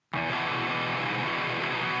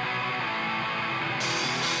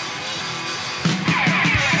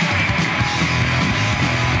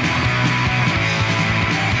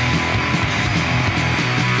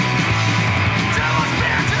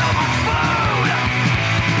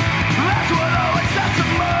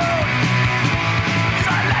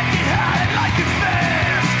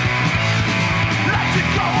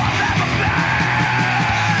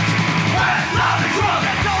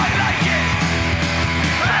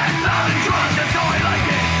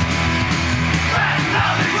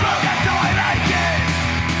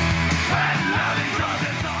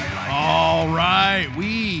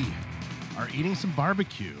some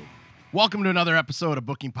barbecue. Welcome to another episode of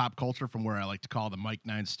Booking Pop Culture from where I like to call the Mike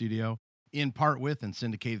 9 Studio, in part with and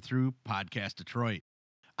syndicated through Podcast Detroit.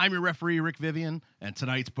 I'm your referee, Rick Vivian, and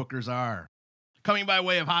tonight's bookers are coming by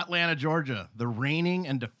way of Hotlanta, Georgia, the reigning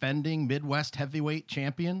and defending Midwest heavyweight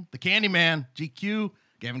champion, the Candyman, GQ,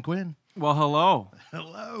 Gavin Quinn. Well, hello.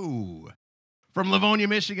 Hello. From Livonia,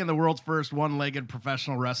 Michigan, the world's first one-legged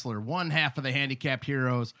professional wrestler, one half of the Handicapped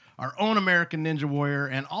Heroes, our own American Ninja Warrior,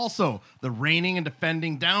 and also the reigning and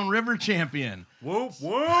defending Downriver champion. Whoop,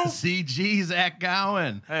 whoop. CG Zach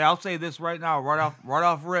Gowen. Hey, I'll say this right now, right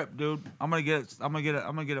off rip, dude. I'm gonna get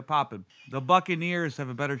it popping. The Buccaneers have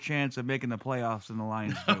a better chance of making the playoffs than the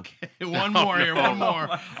Lions do. Okay, one more here, one more.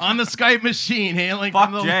 On the Skype machine, hailing Fuck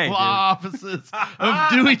from the Jay, law offices of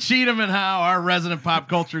Dewey Cheatham and Howe, our resident pop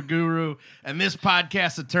culture guru, and this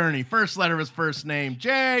podcast attorney. First letter of his first name,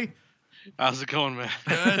 Jay. How's it going, man?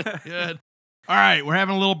 Good, good. All right, we're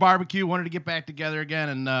having a little barbecue. Wanted to get back together again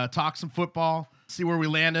and talk some football, see where we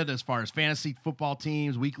landed as far as fantasy football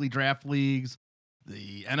teams, weekly draft leagues,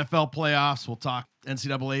 the NFL playoffs. We'll talk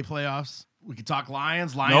NCAA playoffs. We could talk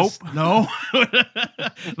Lions. Lions. Nope. No.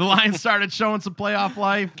 The Lions started showing some playoff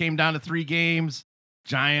life. Came down to 3 games.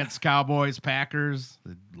 Giants, Cowboys, Packers.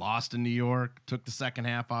 They lost in New York. Took the second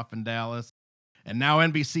half off in Dallas. And now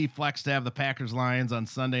NBC flexed to have the Packers Lions on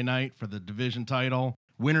Sunday night for the division title.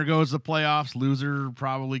 Winner goes to the playoffs. Loser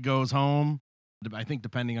probably goes home. I think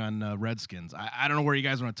depending on Redskins. I don't know where you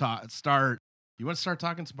guys want to start. You want to start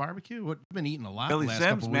talking some barbecue? What you've been eating a lot. Billy the last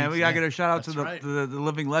Sims, couple man. weeks. We gotta get a shout out to That's the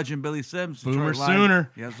living legend Billy Sims. Boomer Detroit Lions.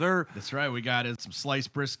 Sooner. Yes, sir. That's right. We got some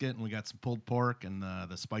sliced brisket and we got some pulled pork and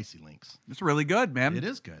the spicy links. It's really good, man. It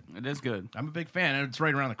is good. It is good. I'm a big fan, and it's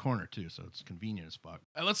right around the corner too, so it's convenient as fuck.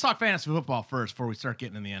 Let's talk fantasy football first before we start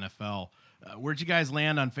getting in the NFL. Where'd you guys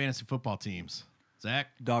land on fantasy football teams, Zach?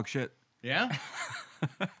 Dog shit. Yeah.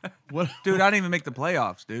 What, Dude, I didn't even make the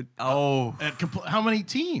playoffs, dude. Oh. how many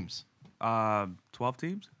teams? 12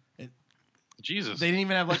 teams? Jesus. They didn't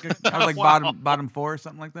even have like a. I was like bottom 4 or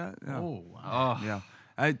something like that. Yeah. Oh wow. Oh.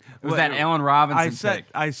 Yeah. Was that Allen Robinson pick?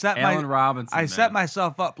 I set Allen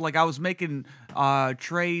myself up like I was making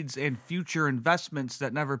trades and future investments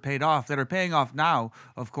that never paid off, that are paying off now,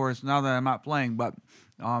 of course, now that I'm not playing. But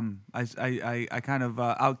I kind of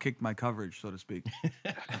outkicked my coverage, so to speak.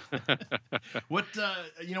 What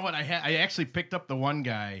you know what I actually picked up the one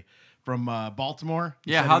guy from Baltimore.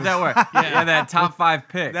 He Yeah, said how'd he that was- work? Yeah, that top 5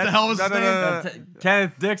 pick. What the hell was his name?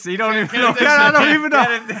 Kenneth Dixon. You don't even Kenneth know. Dixon. I don't even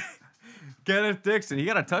know. Kenneth Dixon. He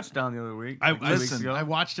got a touchdown the other week. I 2 weeks listen. ago. I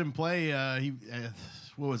watched him play.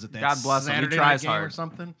 What was it? That God bless him. He Saturday tries night game or hard.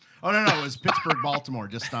 something? Oh no, it was Pittsburgh, Baltimore,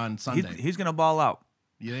 just on Sunday. He's gonna ball out.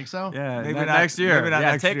 You think so? Yeah, Maybe maybe not- next year. maybe not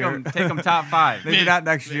Yeah, next take year. him. Take him top 5. Maybe not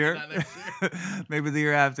next year. Not next year. Maybe the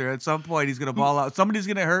year after. At some point, he's gonna ball out. Somebody's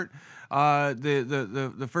gonna hurt.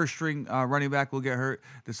 The first string running back will get hurt.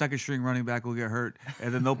 The second string running back will get hurt,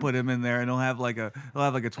 and then they'll put him in there, and he'll have like a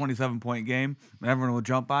 27-point game, and everyone will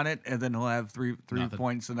jump on it, and then he'll have three Nothing.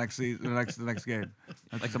 points the next game. That's Like what's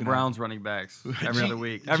the gonna Browns running backs every other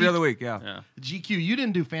week. happen. Every other week, yeah. Yeah. GQ, you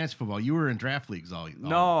didn't do fantasy football. You were in draft leagues all.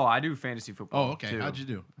 No, I do fantasy football. Oh, okay. too. How'd you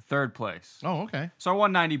do? 3rd place. Oh, okay. So I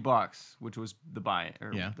won $90, which was the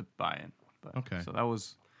buy-in. Yeah. The buy-in. But, Okay. So that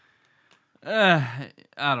was. I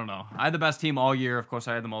don't know. I had the best team all year. Of course,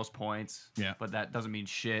 I had the most points. Yeah. But that doesn't mean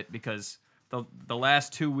shit because the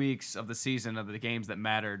last 2 weeks of the season of the games that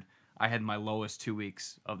mattered, I had my lowest 2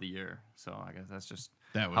 weeks of the year. So I guess that's just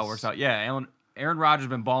how it works out. Yeah, Aaron Rodgers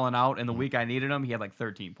been balling out, and the week I needed him, he had like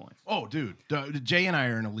 13 points. Oh, dude. Jay and I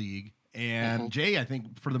are in a league, and Jay, I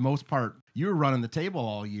think for the most part, you were running the table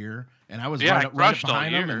all year, and I was Yeah, right I up crushed all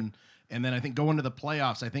behind him. year. And then I think going to the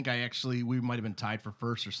playoffs, I think we might have been tied for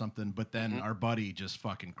first or something, but then our buddy just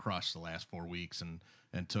fucking crushed the last 4 weeks and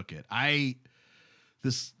took it.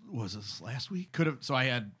 This last week? So I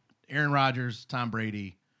had Aaron Rodgers, Tom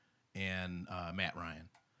Brady, and Matt Ryan.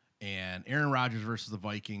 And Aaron Rodgers versus the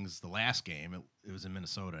Vikings, the last game, it was in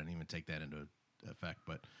Minnesota. I didn't even take that into effect,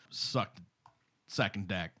 but sucked second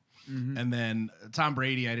deck. Mm-hmm. And then Tom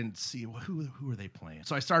Brady, I didn't see who are they playing.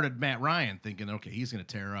 So I started Matt Ryan, thinking, okay, he's going to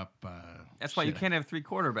tear up. That's why you can't have 3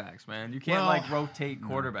 quarterbacks, man. You can't rotate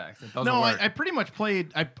quarterbacks. It doesn't No, work. I pretty much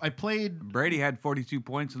played. I played. Brady had 42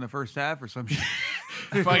 points in the first half or some shit.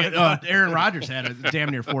 Aaron Rodgers had a damn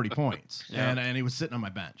near 40 points, and he was sitting on my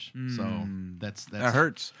bench. So that's That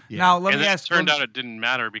hurts. Yeah. Now let And me it ask. turned out it didn't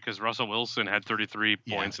matter because Russell Wilson had 33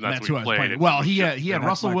 points, and that's who what I he was played. playing. Well, he had that's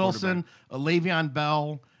Russell my Wilson, Le'Veon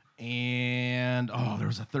Bell, and there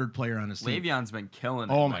was a third player on his team. Le'Veon's been killing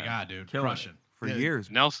it. Oh my man. god, dude, Killing crushing for Yeah.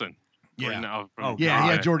 years. Nelson. Yeah. Now Oh, Yeah, God.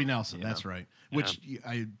 yeah, Jordy Nelson. That's right. Which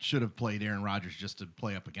I should have played Aaron Rodgers just to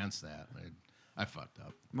play up against that. I fucked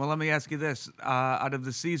up. Well, let me ask you this: out of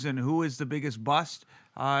the season, who is the biggest bust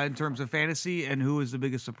in terms of fantasy, and who is the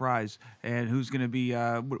biggest surprise, and who's going to be?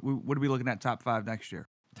 What are we looking at top 5 next year?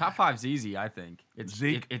 Top 5's easy, I think. It's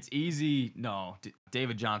Zeke? It's easy. No,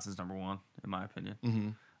 David Johnson's number 1 in my opinion. Mm-hmm.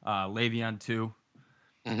 Le'Veon 2,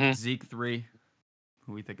 Zeke 3.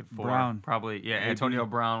 Who we think at 4? Brown. Probably, yeah. Antonio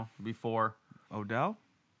Brown would be 4. Odell?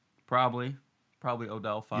 Probably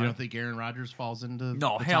Odell 5. You don't think Aaron Rodgers falls into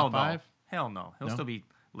No, the hell top no. 5? Hell no. He'll No? still be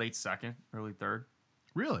late 2nd, early 3rd.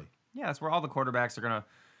 Really? Yeah, that's where all the quarterbacks are gonna.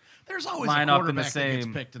 There's always Line a up in the quarterback that gets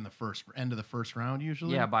same- picked in the end of the first round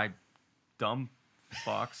usually. Yeah, by dumb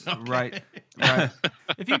fucks. Right.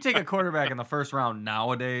 If you take a quarterback in the first round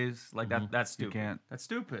nowadays, like that's stupid. can't. That's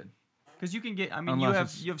stupid. Because you can get. I mean,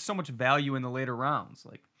 Unless you have so much value in the later rounds.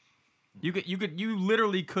 Like, you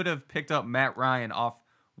literally could have picked up Matt Ryan off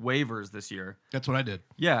waivers this year. That's what I did.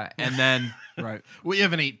 Yeah, and then Right. We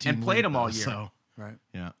have an 8-team And played league, him all though, year. So Right.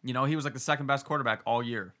 yeah. he was like the second best quarterback all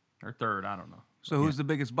year or third. I don't know. So who's the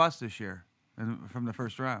biggest bust this year from the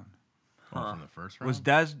first round? From the first round. Was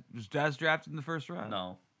Dez drafted in the first round?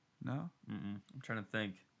 No, No? I'm trying to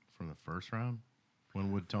think. From the first round?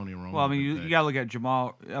 When would Tony Romo? Well, I mean, have been you picked? got to look at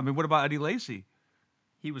Jamal. I mean, what about Eddie Lacy?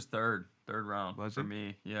 He was third round Was for he?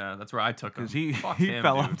 me. Yeah, that's where I took him. Because he Fuck he him,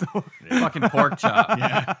 fell dude. off the. Fucking pork chop.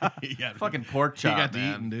 Yeah. He got, Fucking pork he chop. got to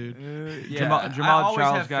man. eating, dude. Yeah, Jamal I always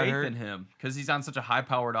Charles have got faith hurt. in him because he's on such a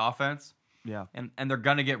high-powered offense, Yeah. and they're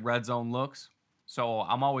gonna get red zone looks. So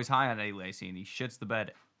I'm always high on Eddie Lacy, and he shits the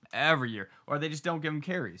bed every year, or they just don't give him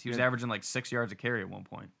carries. He was Yeah. averaging like 6 yards a carry at one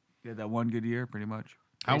point. He had that one good year, pretty much.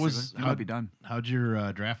 How He might be done. How'd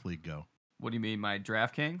your draft league go? What do you mean, my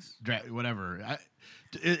DraftKings? Whatever. I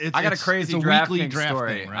got a crazy it's DraftKings draft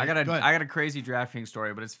story. thing, right? I Go ahead. got a crazy DraftKings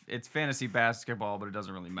story, but it's fantasy basketball, but it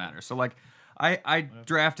doesn't really matter. So like, I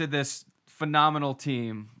drafted this phenomenal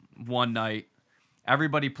team one night.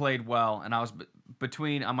 Everybody played well, and I was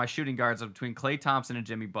between on my shooting guards between Klay Thompson and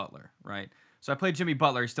Jimmy Butler, right? So I played Jimmy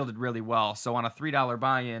Butler. He still did really well. So on a $3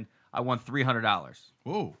 buy-in, I won $300.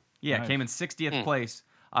 Whoa. Yeah, Nice. came in 60th place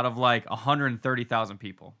out of like 130,000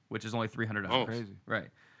 people, which is only $300. Oh. Crazy. Right.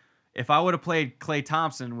 If I would have played Klay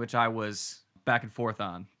Thompson, which I was back and forth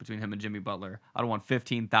on between him and Jimmy Butler, I'd have won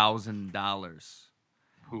 $15,000.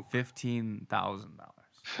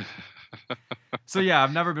 $15,000. So yeah,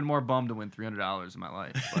 I've never been more bummed to win $300 in my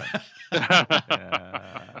life. But,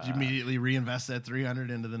 Did you immediately reinvest that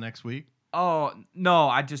 300 into the next week? oh no,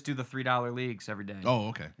 I just do the $3 leagues every day. Oh,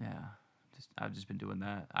 okay. Yeah. I've just been doing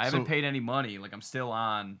that. I haven't So- paid any money. Like I'm still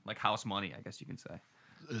on like house money, I guess you can say.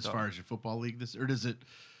 As far as your football league, or does it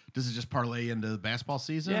just parlay into the basketball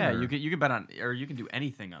season? Yeah, or? you can bet on, or you can do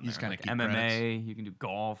anything on You just there. kinda Like keep MMA, you can do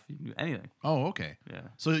golf, you can do anything. Oh, okay. Yeah.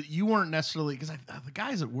 So you weren't necessarily because the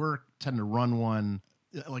guys at work tend to run one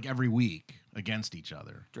like every week against each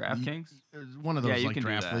other. DraftKings? One of Yeah, those you like can do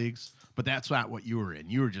draft that. leagues, but that's not what you were in.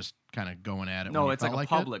 You were just kind of going at it. No, when you it's like felt a it.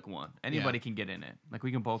 public one. Anybody can get in it. Like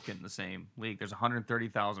we can both get in the same league. There's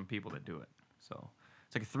 130,000 people that do it. So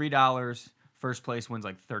it's like $3. First place wins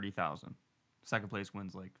like 30,000. Second place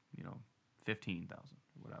wins like 15,000,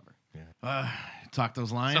 whatever. Yeah. Talk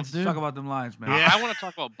those lines, dude. Talk about them lines, man. Yeah. I want to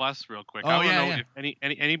talk about busts real quick. Oh, I want to yeah, know yeah.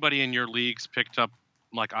 if anybody in your leagues picked up,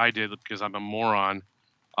 like I did because I'm a moron,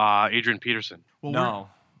 Adrian Peterson. Well,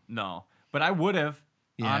 No. But I would have,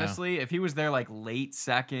 Yeah. honestly, if he was there like late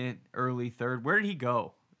second, early third. Where did he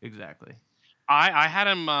go exactly? I had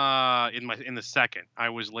him in the second. I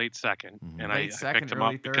was late second, and Late I second, picked him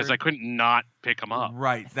early up because third? I couldn't not pick him up.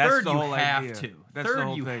 Right. That's third, the you whole have idea. to. That's Third, the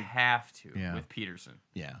whole you thing. have to Yeah. with Peterson.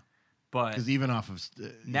 Yeah. But Because even off of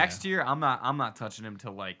next year, I'm not touching him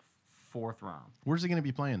till like fourth round. where's he going to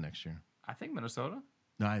be playing next year? I think Minnesota.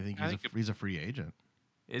 No, I think I think he's a free agent.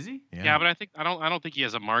 Is he? Yeah, but I don't think he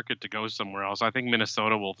has a market to go somewhere else. I think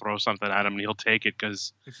Minnesota will throw something at him and he'll take it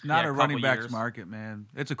because It's not Yeah, a a running couple backs years. market, man.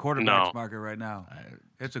 It's a quarterback's No. market right now.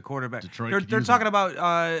 It's a quarterback. Detroit They're could they're use talking him. about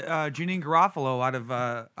Janine Garofalo out of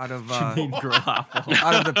Janine Garoppolo.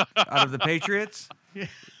 out of the Patriots. You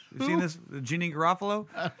seen this, Janine Garofalo?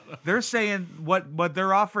 They're saying what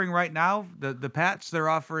they're offering right now. The Pats, they're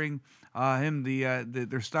offering him their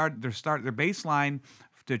baseline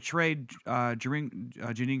to trade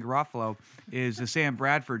Janine Garofalo is the Sam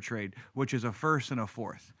Bradford trade, which is a first and a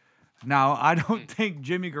fourth. Now I don't think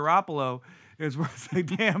Jimmy Garoppolo is worth a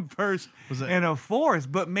damn first and a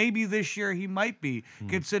fourth, but maybe this year he might be,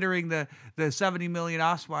 considering the $70 million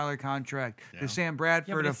Osweiler contract, the Sam Yeah,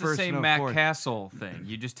 Bradford but a it's the first same and a Matt fourth. Castle thing.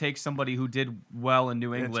 You just take somebody who did well in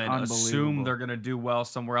New England, assume unbelievable. they're going to do well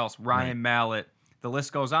somewhere else. Ryan Mallett. The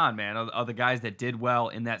list goes on, man. Of the guys that did well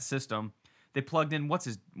in that system, they plugged in what's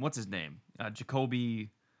his name?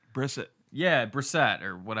 Jacoby Brissett. Yeah, Brissett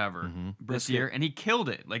or whatever this Brisket. year, and he killed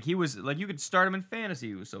it. Like he was like you could start him in fantasy.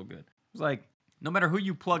 He was so good. It was like no matter who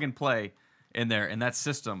you plug and play in there in that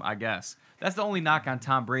system, I guess that's the only knock on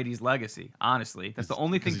Tom Brady's legacy. Honestly, that's the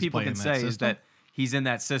only thing people can say is that he's in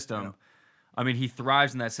that system. Yeah. I mean, he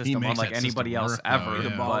thrives in that system unlike anybody else ever. He's a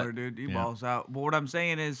baller, dude. He balls out. But what I'm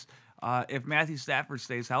saying is, if Matthew Stafford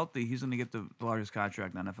stays healthy, he's going to get the largest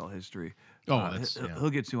contract in NFL history. He'll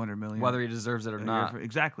get $200 million, whether he deserves it or not.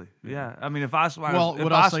 Exactly. Yeah. I mean, if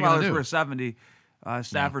Osweiler's were 70,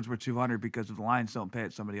 Stafford's were 200 because if the Lions don't pay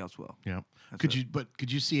it, somebody else will. Yeah. Could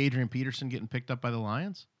you see Adrian Peterson getting picked up by the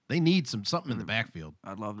Lions? They need something in the backfield.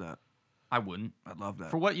 I'd love that. I wouldn't. I'd love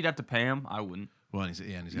that. For what you'd have to pay him, I wouldn't. Well, he's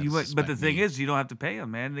but the thing is, you don't have to pay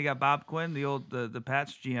him, man. They got Bob Quinn, the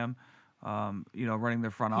Pats GM, running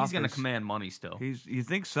their front office. He's going to command money still. You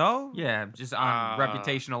think so? Yeah, just on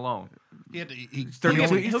reputation alone. He's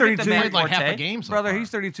 32. He's 32. Like half a game, brother. He's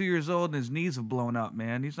 32 years old and his knees have blown up,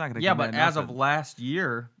 man. He's not going to. Yeah, but as of last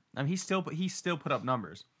year, I mean, he still put up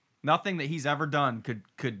numbers. Nothing that he's ever done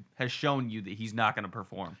has shown you that he's not going to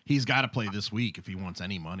perform. He's got to play this week if he wants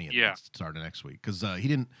any money at the start of next week. Because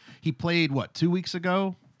he played 2 weeks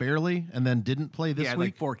ago, barely, and then didn't play this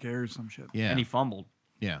week. Like 4 carries, some shit. Yeah, and he fumbled.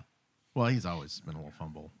 Yeah, well, he's always been a little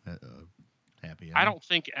fumble happy. I don't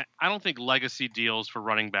think legacy deals for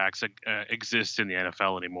running backs exist in the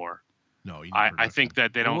NFL anymore. No, I think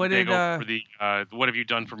that they don't. They go for the what have you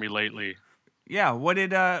done for me lately? Yeah, what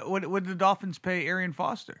did the Dolphins pay Arian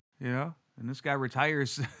Foster? And this guy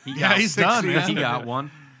retires. He's done. Man. He got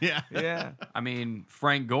one. Yeah. I mean,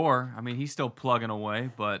 Frank Gore. I mean, he's still plugging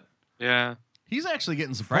away, but yeah, he's actually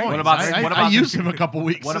getting some points. I used him a couple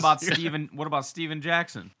weeks. What about Steven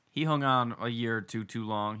Jackson? He hung on a year or two too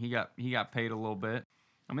long. He got paid a little bit.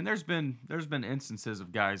 I mean, there's been instances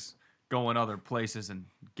of guys going other places and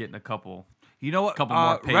getting a couple. You know what? Couple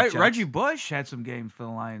more paychecks. Reggie Bush had some games for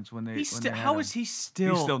the Lions when they. How is he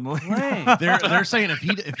still playing? They're saying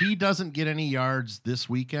if he doesn't get any yards this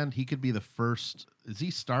weekend, he could be the first. Is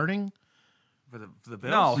he starting for the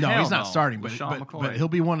Bills? No, he's not starting. But he'll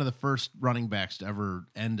be one of the first running backs to ever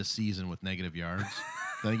end a season with negative yards.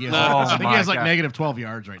 I think he has like negative 12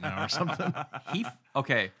 yards right now or something.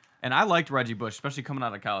 Okay. And I liked Reggie Bush, especially coming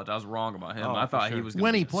out of college. I was wrong about him. I thought he was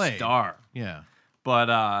when he be played a star. Yeah,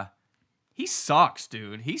 but he sucks,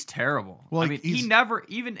 dude. He's terrible. Well, I mean, he never,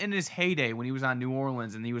 even in his heyday when he was on New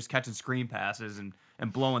Orleans and he was catching screen passes and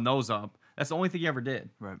blowing those up. That's the only thing he ever did.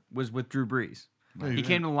 Right. Was with Drew Brees. Right. He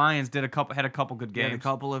came to the Lions, had a couple good games. Had a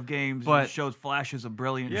couple of games, but showed flashes of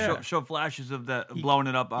brilliance. Showed flashes of blowing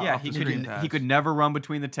it up. Yeah, he could never run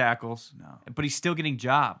between the tackles. No, but he's still getting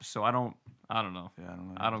jobs. So I don't know. Yeah,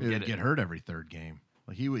 I don't get it. Get hurt every third game.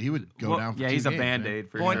 Like he would go down. For he's two a games, Band-Aid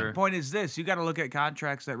for sure. Point is this: you got to look at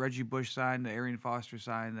contracts that Reggie Bush signed, that Arian Foster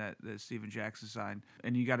signed, that Steven Jackson signed,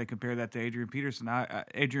 and you got to compare that to Adrian Peterson.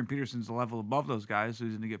 Adrian Peterson's a level above those guys, so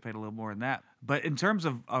he's going to get paid a little more than that. But in terms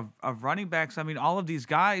of running backs, I mean, all of these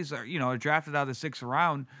guys are drafted out of the 6th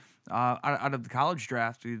round. Out of the college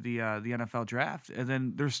draft, the NFL draft, and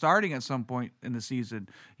then they're starting at some point in the season.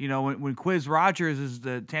 When Quiz Rogers is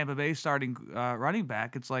the Tampa Bay starting running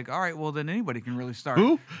back, it's like, all right, well then anybody can really start.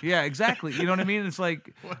 Who? Yeah, exactly. You know what I mean? It's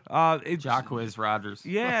like Jacquizz Rodgers.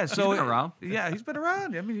 Yeah, so he's been around. Yeah, he's been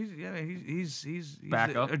around. I mean, he's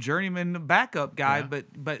backup. a journeyman backup guy. Yeah.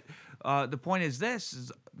 But the point is this: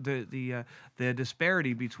 is the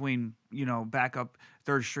disparity between backup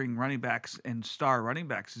third string running backs and star running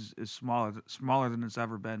backs is smaller than it's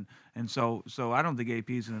ever been, and so I don't think AP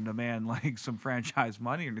is going to demand like some franchise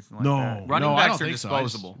money or anything like that. Running backs are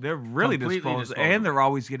disposable. They're really disposable, and they're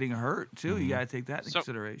always getting hurt too. Mm-hmm. You got to take that into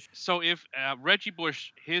consideration. So if Reggie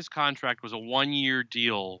Bush, his contract was a 1-year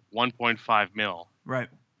deal, $1.5 million. Right.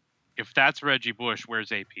 If that's Reggie Bush,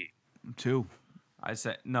 where's AP? 2. I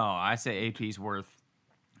say AP's worth.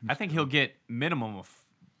 I think he'll get minimum of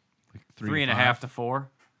 3.5 to 4.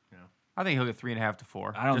 Yeah, I think he'll get 3.5 to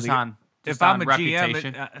 4. I don't just think on if I'm a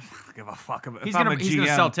reputation. GM, give a fuck about. He's gonna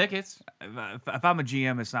sell tickets. If I'm a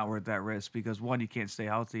GM, it's not worth that risk because 1, he can't stay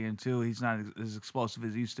healthy, and 2, he's not as explosive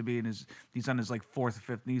as he used to be, and he's on his like 4th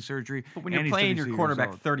or 5th knee surgery. But when you're paying your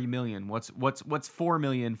quarterback $30 million, what's $4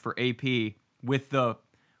 million for AP with the?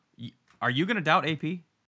 Are you gonna doubt AP?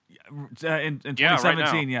 In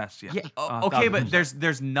 2017, yes. Yeah. Okay, but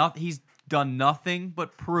there's nothing. He's done nothing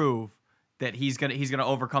but prove that he's gonna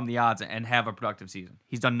overcome the odds and have a productive season.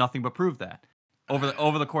 He's done nothing but prove that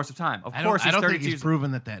over the course of time. Of course, I don't think he's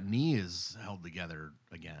proven that knee is held together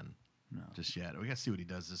again. No, just yet. We got to see what he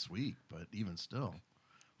does this week. But even still,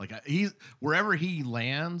 like he's wherever he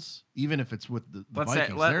lands, even if it's with the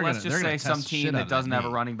Vikings, let's just say some team that doesn't have a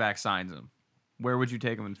running back signs him. Where would you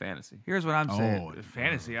take him in fantasy? Here's what I'm saying.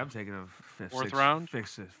 Fantasy, I'm taking a fourth round,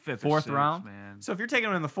 fourth round, man. So if you're taking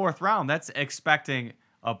him in the 4th round, that's expecting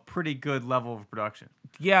a pretty good level of production.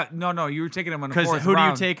 Yeah, no, you were taking him in the 4th round. Because who do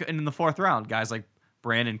you take in the 4th round? Guys like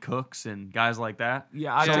Brandon Cooks and guys like that.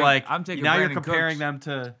 Yeah, I'm taking. Now you're comparing them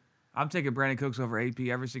to. I'm taking Brandon Cooks over AP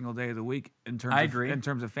every single day of the week in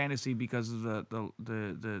terms of fantasy because of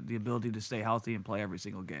the ability to stay healthy and play every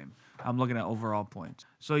single game. I'm looking at overall points.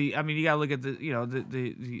 So you got to look at the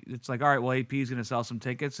it's like, all right, well, AP is going to sell some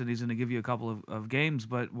tickets and he's going to give you a couple of games,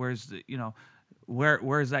 but where's the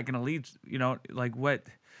where is that going to lead? Like what?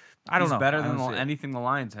 I don't know. He's better than anything the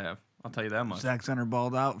Lions have. I'll tell you that much. Zach Center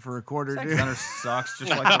balled out for a quarter. Zach Center sucks just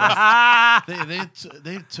like the rest.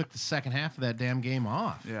 They took the second half of that damn game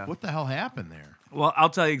off. Yeah. What the hell happened there? Well, I'll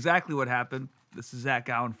tell you exactly what happened. This is Zach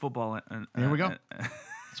Gowen football. Here we go.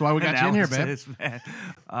 That's why we got you in here, babe.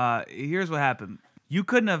 Here's what happened. You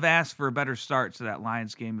couldn't have asked for a better start to that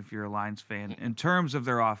Lions game if you're a Lions fan in terms of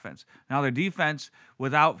their offense. Now their defense,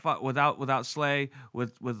 without Slay,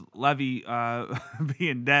 with Levy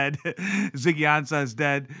being dead, Ziggy Ansah's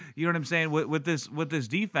dead. You know what I'm saying? With this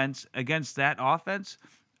defense against that offense,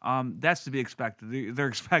 that's to be expected. They're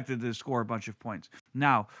expected to score a bunch of points.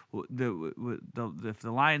 Now, if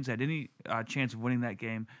the Lions had any chance of winning that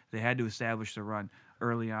game, they had to establish the run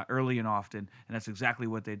early and often, and that's exactly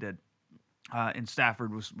what they did. And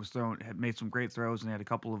Stafford had made some great throws, and they had a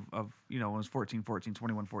couple of it was 14-14,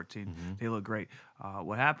 21-14. They looked great.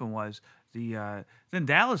 What happened was then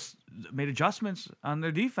Dallas made adjustments on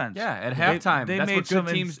their defense. Yeah, at halftime. That's what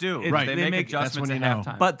good teams do. Right. They make adjustments at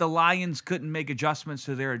halftime. But the Lions couldn't make adjustments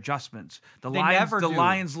to their adjustments. The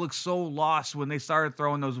Lions looked so lost when they started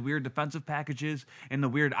throwing those weird defensive packages and the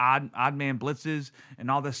weird odd man blitzes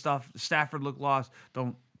and all this stuff. Stafford looked lost.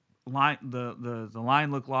 The line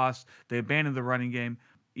looked lost. They abandoned the running game.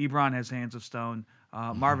 Ebron has hands of stone.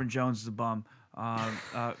 Marvin Jones is a bum.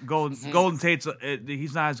 Golden Tate's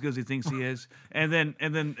he's not as good as he thinks he is. And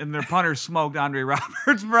their punter smoked Andre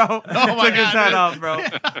Roberts, bro. Oh my Took his head off, bro.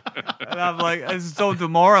 And I'm like, it's so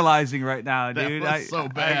demoralizing right now, dude. That was so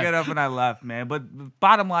bad. I get up and I left, man. But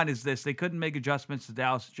bottom line is this: they couldn't make adjustments to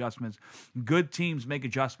Dallas adjustments. Good teams make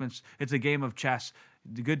adjustments. It's a game of chess.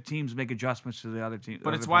 The good teams make adjustments to the other team.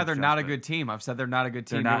 But it's why they're not a good team. I've said they're not a good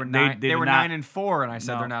team. They were 9-4, and I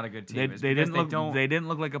said they're not a good team. They didn't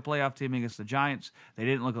look like a playoff team against the Giants. They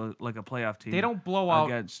didn't look like a playoff team. They don't blow out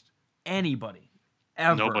against anybody.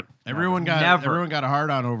 Ever. Nobody. Everyone got a hard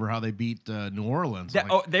on over how they beat New Orleans.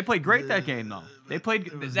 They played great that game though. They played.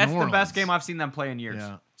 That's the best game I've seen them play in years.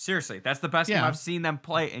 Yeah. Seriously, that's the best game I've seen them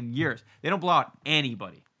play in years. They don't blow out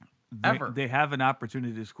anybody. Ever. They have an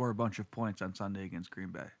opportunity to score a bunch of points on Sunday against Green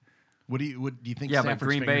Bay. What do you think? Yeah, but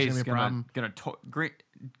Green Bay is gonna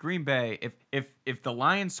Green Bay. If the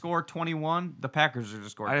Lions score 21, the Packers are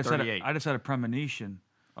just scoring 38. I just had a premonition.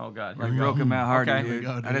 Oh God, like broken Matt Hardy. Okay. Dude.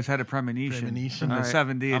 I just had a premonition. From the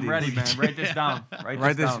 70s. I'm ready, man. Write this down.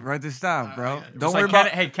 Write this down, bro. Don't worry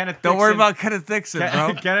about Kenneth Dixon. Don't worry about Kenneth Dixon,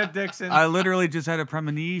 bro. Kenneth Dixon. I literally just had a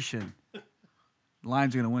premonition. The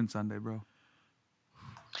Lions are gonna win Sunday, bro.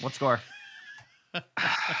 What score?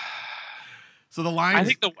 So the Lions.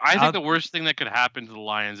 I think the worst thing that could happen to the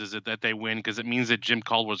Lions is that they win because it means that Jim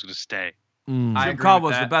Caldwell's going to stay. Jim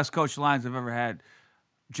Caldwell's the best coach the Lions have ever had.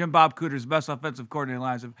 Jim Bob Cooter's the best offensive coordinator the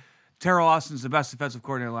Lions have. Terrell Austin's the best defensive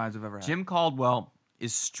coordinator the Lions have ever had. Jim Caldwell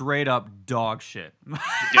is straight up dog shit.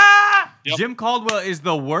 Yep. Jim Caldwell is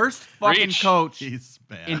the worst fucking coach in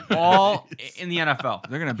the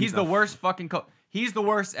NFL. He's the worst fucking coach. He's the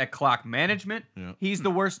worst at clock management. Yeah. He's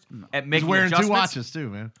the worst at making adjustments. He's wearing 2 watches too,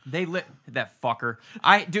 man. That fucker.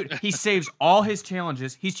 Dude, he saves all his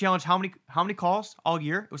challenges. He's challenged how many calls all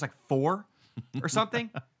year? It was like 4 or something.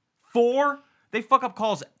 4. They fuck up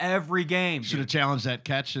calls every game. Should have challenged that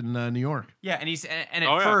catch in New York. Yeah, and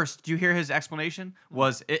at first, do you hear his explanation?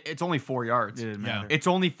 Was it's only 4 yards? It didn't matter. It's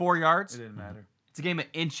only 4 yards. It didn't matter. It's a game of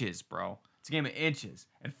inches, bro. It's a game of inches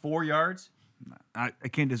and 4 yards. I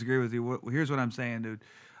can't disagree with you. Here's what I'm saying, dude.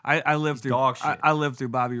 I lived through dog shit. I lived through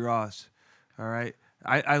Bobby Ross. All right.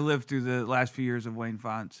 I lived through the last few years of Wayne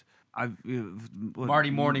Fonts.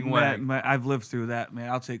 Marty Morningweg. I've lived through that,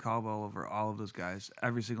 man. I'll take Caldwell over all of those guys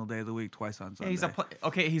every single day of the week, twice on Sunday.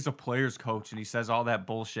 Yeah, he's a player's coach and he says all that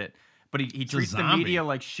bullshit, but he treats the media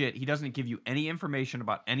like shit. He doesn't give you any information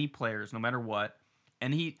about any players, no matter what,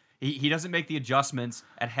 and he doesn't make the adjustments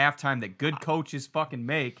at halftime that good coaches fucking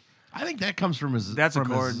make. I think that comes from his. That's from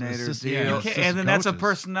a coordinator his deal, yeah, his and then that's a coaches.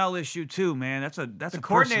 personnel issue too, man. That's a The personnel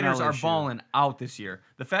coordinators are issue. balling out this year.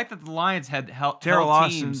 The fact that the Lions had Terrell held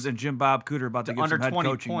Austin teams and Jim Bob Cooter about to get under some head 20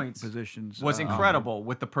 coaching points positions was incredible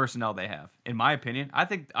with the personnel they have. In my opinion, I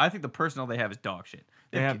think the personnel they have is dog shit.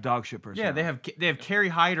 They have dog shit personnel. Yeah, they have Kerry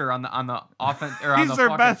Hyder on the offense or on He's the their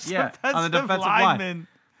fucking, best on the defensive lineman. line.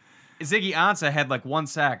 Ziggy Ansah had like 1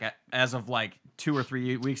 sack as of like 2 or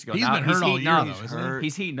 3 weeks ago. He's Now, been hurt all heating year up. though, isn't he?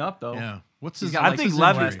 He's heating up though. Yeah. What's He's his? got, I like, think some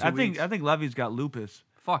Levy. last 2 I think weeks. Levy's got lupus.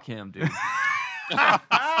 Fuck him, dude.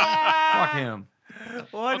 Fuck him.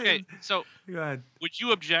 Okay, so Go ahead. would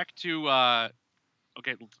you object to?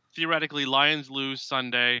 Okay, theoretically, Lions lose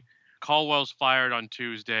Sunday. Caldwell's fired on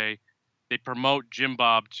Tuesday. They promote Jim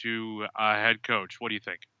Bob to head coach. What do you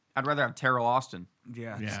think? I'd rather have Terrell Austin.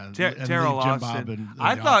 Yeah, and Terrell leave Jim Austin. Bob in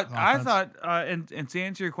I the thought, offense. and to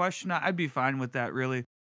answer your question, I'd be fine with that really,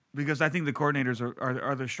 because I think the coordinators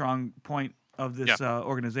are the strong point of this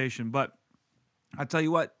organization. But I tell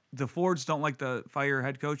you what, the Fords don't like to fire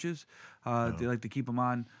head coaches. They like to keep them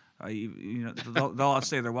on. They'll all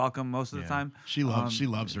say they're welcome most of the time. She loves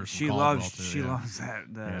her. She Caldwell, loves too, she yeah. loves that.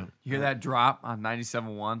 Yeah. You hear that drop on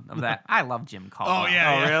 97.1 of that? I love Jim Caldwell. Oh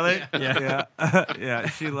yeah. Oh really? Yeah. Yeah.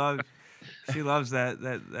 She loves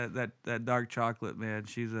that dark chocolate, man.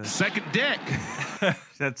 She's a Second dick.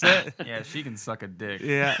 That's it. Yeah, she can suck a dick.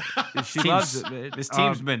 Yeah, she loves it, man. This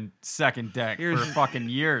team's been second deck for here's- fucking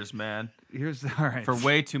years, man. Here's all right. For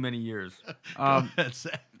way too many years. That's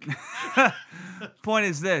it. Point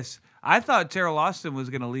is this: I thought Terrell Austin was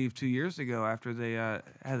going to leave 2 years ago after they had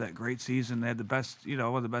that great season. They had the best, one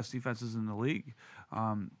of the best defenses in the league.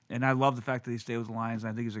 And I love the fact that he stayed with the Lions.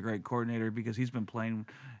 And I think he's a great coordinator because he's been playing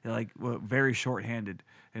very shorthanded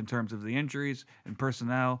in terms of the injuries and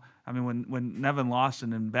personnel. I mean, when Nevin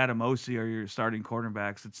Lawson and Batamosi are your starting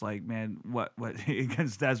quarterbacks, it's like, man, what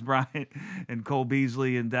against Des Bryant and Cole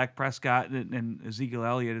Beasley and Dak Prescott and Ezekiel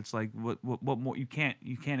Elliott, it's like what more you can't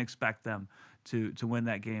expect them to win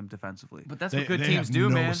that game defensively. But that's They- what good they teams have do,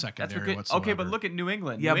 no man. That's secondary what good. Okay, but whatsoever. look at New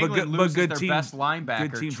England. Yeah, New but England good- loses good their teams- best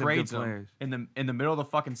linebacker, good teams have good trades them players. in the middle of the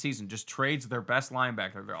fucking season. Just trades their best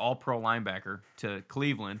linebacker, their all-pro linebacker, to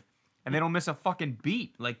Cleveland, and they don't miss a fucking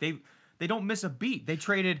beat. Like they don't miss a beat. They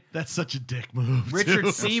traded That's such a dick move. Richard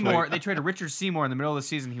too. Seymour. They traded Richard Seymour in the middle of the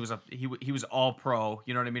season. He was all pro.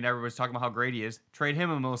 You know what I mean? Everybody's talking about how great he is. Trade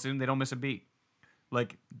him in the middle of the season. They don't miss a beat.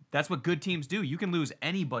 Like that's what good teams do. You can lose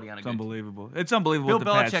anybody on a It's good team. unbelievable. It's unbelievable. Bill what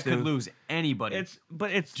the Belichick Pats do. could lose anybody.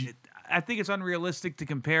 I think it's unrealistic to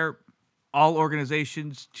compare all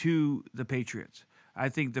organizations to the Patriots. I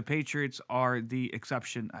think the Patriots are the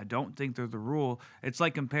exception. I don't think they're the rule. It's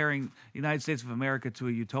like comparing the United States of America to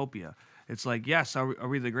a utopia. It's like, yes, are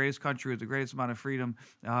we the greatest country with the greatest amount of freedom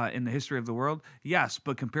in the history of the world? Yes,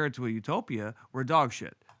 but compared to a utopia, we're dog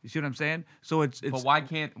shit. You see what I'm saying? So it's but why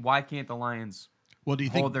can't the Lions Well, do you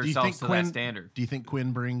hold think themselves to Quinn, that standard? Do you think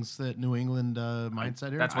Quinn brings that New England mindset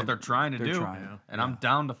here? That's what they're trying to they're do. trying. And I'm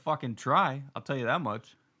down to fucking try. I'll tell you that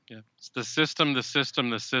much. Yeah, it's the system.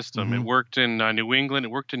 It worked in New England. It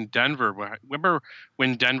worked in Denver. Remember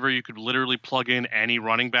when Denver, you could literally plug in any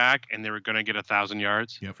running back and they were going to get 1,000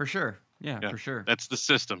 yards? Yep. For sure. Yeah, for sure. That's the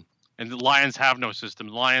system. And the Lions have no system.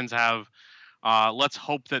 The Lions have, let's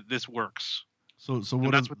hope that this works. So And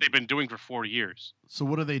what? that's what they've been doing for 4 years. So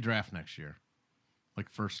what do they draft next year? Like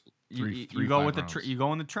first three. You go 5 with rounds. you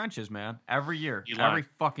go in the trenches, man. Every year, D-line. every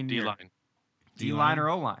fucking year. D-line. D-line or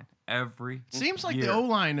O-line. Every Seems like year. the O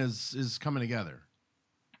line is coming together.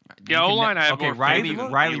 You Yeah, can- O-line, I have okay, more Riley faith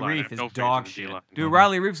in Riley D-line. I Reef have is no faith dog in shit. D-line. Dude,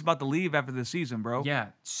 Riley Reef's about to leave after the season, bro. Yeah,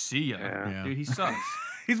 see ya. Yeah. Dude, he sucks.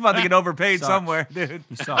 He's about to get overpaid Sucks. somewhere, dude.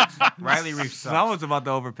 He sucks. Riley Reef sucks. Someone's about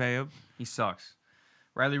to overpay him. He sucks.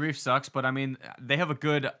 Riley Reef sucks, but I mean, they have a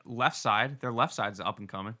good left side. Their left side's up and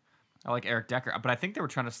coming. I like Eric Decker, but I think they were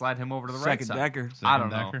trying to slide him over to the right Second side. Decker. I don't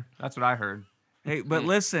Second know. Decker. That's what I heard. Hey, but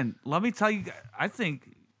listen, let me tell you.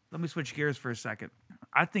 Let me switch gears for a second.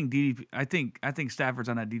 I think Stafford's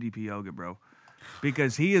on that DDP yoga, bro,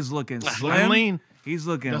 because he is looking slim. Lean. He's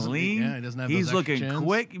looking Doesn't- lean. yeah, he doesn't have He's those extra looking chins.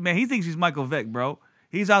 quick. Man, he thinks he's Michael Vick, bro.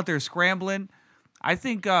 He's out there scrambling. I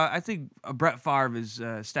think Brett Favre is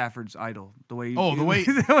Stafford's idol. The way Oh, the way-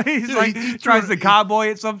 he's Dude, like he tries threw- to cowboy it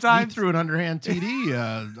He sometimes. threw an underhand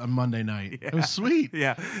TD on Monday night. It was sweet.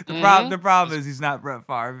 Yeah, the problem is he's not Brett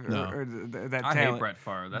Favre No. or that I talent. hate Brett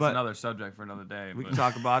Favre. That's But- another subject for another day. We but- can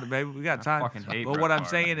talk about it, baby. We got time. fucking hate But Brett what I'm Favre.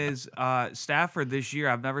 saying is, Stafford this year,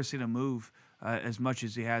 I've never seen him move as much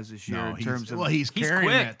as he has this year No, in he's, terms of. he's carrying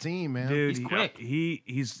quick. that team, man. Dude, He's quick.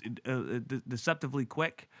 He's deceptively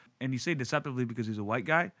quick. and you say deceptively because he's a white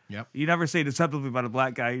guy. Yep. You never say deceptively about a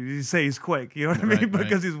black guy. You say he's quick. You know what I mean?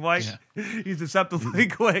 Because he's white, he's deceptively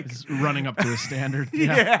quick. He's running up to a standard.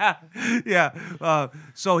 Yeah.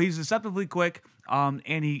 So he's deceptively quick,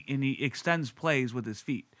 and he extends plays with his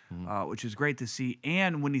feet. Which is great to see.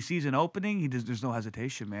 And when he sees an opening, there's no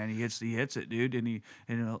hesitation, man. He hits it, dude. And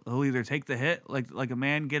he'll either take the hit like a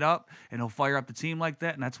man, get up, and he'll fire up the team like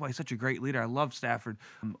that. And that's why he's such a great leader. I love Stafford.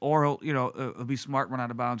 Or he'll be smart, run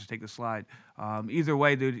out of bounds, or take the slide. Either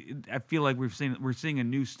way, dude, I feel like we're seeing a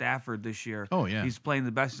new Stafford this year. Oh yeah, he's playing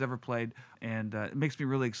the best he's ever played, and it makes me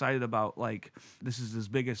really excited about this is his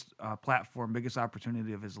biggest platform, biggest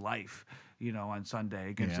opportunity of his life. On Sunday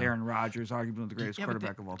against Aaron Rodgers, arguably the greatest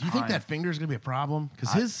quarterback of all time. Do you think that finger's gonna be a problem?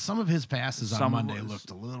 Because some of his passes on Monday looked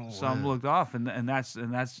a little. Some looked off, and that's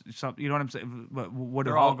some. You know what I'm saying? But what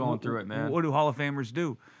they're all going through it, man. What do Hall of Famers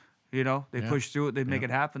do? They push through it. They make it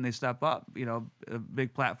happen. They step up. A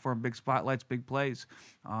big platform, big spotlights, big plays.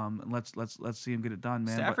 Let's see him get it done,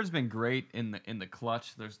 man. Stafford's been great in the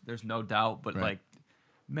clutch. There's no doubt. But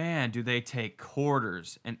man, do they take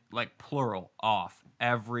quarters and plural off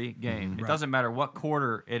every game? It doesn't matter what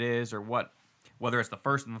quarter it is or whether it's the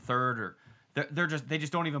first and the third or they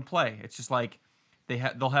just don't even play. It's just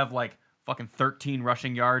they'll have fucking 13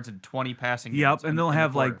 rushing yards and 20 passing yards. Yep, and they'll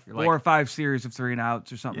have 4 or 5 series of 3 and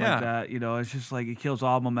outs or something like that. It's just it kills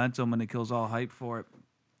all momentum and it kills all hype for it.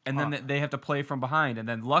 And then they have to play from behind. And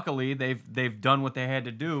then luckily they've done what they had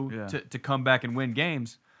to do to come back and win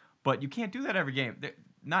games. But you can't do that every game.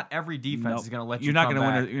 Not every defense is going to let you come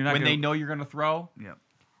back. When they know you're going to throw,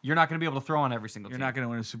 you're not going to be able to throw on every single team. You're not going to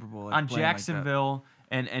win a Super Bowl on Jacksonville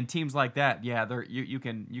and teams like that. Yeah, you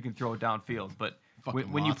can throw it downfield. But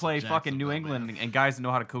when you play fucking New England and guys that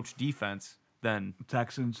know how to coach defense, then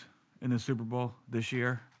Texans in the Super Bowl this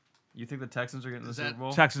year. You think the Texans are getting the Super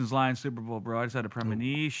Bowl? Texans Lions Super Bowl, bro. I just had a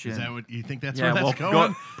premonition. Is that what you think? That's where that's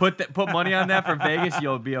going. Put money on that for Vegas.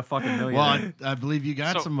 You'll be a fucking millionaire. Well, I believe you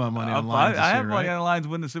got some money on Lions. I have money on the Lions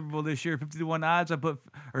win the Super Bowl this year. 50-1 odds.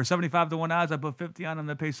 75-1 odds. I put 50 on them.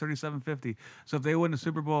 That pays $37.50. So if they win the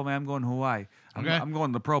Super Bowl, man, I'm going to Hawaii. I'm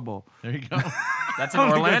going to the Pro Bowl. There you go. That's in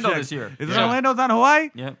Orlando this year. Is it Orlando's on Hawaii?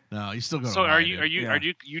 Yeah. No, you still go. So are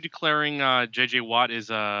you declaring J.J. Watt is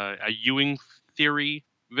a Ewing theory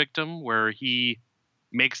victim where he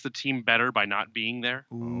makes the team better by not being there?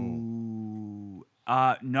 Ooh.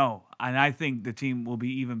 No. And I think the team will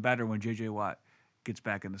be even better when J.J. Watt gets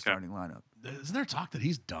back in the starting lineup. Isn't there talk that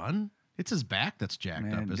he's done? It's his back that's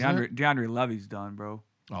jacked up, isn't it? DeAndre Levy's done, bro.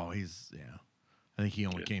 Oh, I think he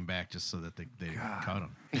only came back just so that they cut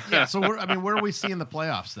him. Yeah, so where are we seeing the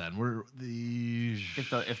playoffs then?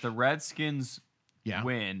 If the Redskins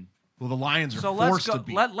win. Well, the Lions are forced to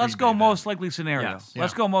beat. Let's go most likely scenario. Yes.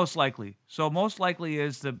 Let's go most likely. So most likely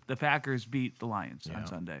is the Packers beat the Lions on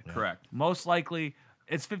Sunday. Yeah. Correct. Most likely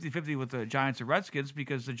it's 50-50 with the Giants and Redskins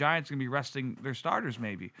because the Giants are going to be resting their starters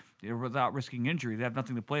maybe without risking injury. They have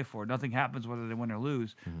nothing to play for. Nothing happens whether they win or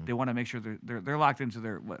lose. Mm-hmm. They want to make sure they're locked into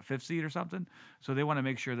their 5th seed or something. So they want to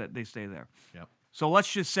make sure that they stay there. Yep. So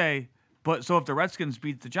let's just say, so if the Redskins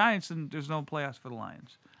beat the Giants, then there's no playoffs for the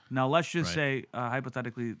Lions. Now let's just say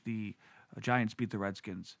hypothetically the Giants beat the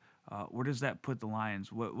Redskins. Where does that put the Lions?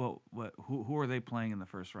 Who are they playing in the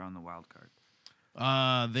first round, the wild card?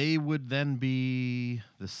 They would then be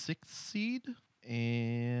the 6th seed,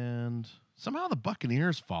 and somehow the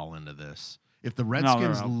Buccaneers fall into this. If the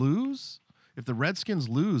Redskins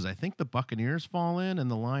lose, I think the Buccaneers fall in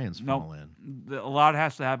and the Lions fall in. A lot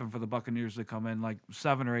has to happen for the Buccaneers to come in, like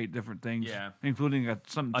 7 or 8 different things, including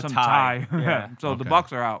some tie. Yeah. So the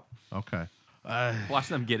Bucs are out. Okay. Watch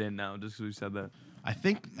them get in now, just because we said that. I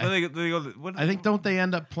think. I think don't they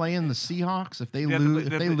end up playing the Seahawks if they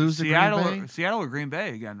lose to Seattle Green Bay? Seattle or Green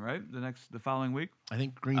Bay again, right? The following week. I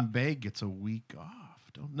think Green Bay gets a week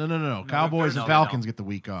off. No. Cowboys and Falcons get the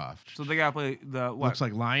week off. So they got to play the what? Looks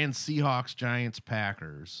like Lions, Seahawks, Giants,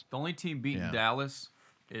 Packers. The only team beating Dallas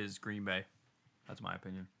is Green Bay. That's my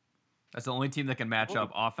opinion. That's the only team that can match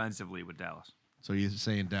up offensively with Dallas. So you're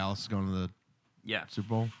saying Dallas is going to the Super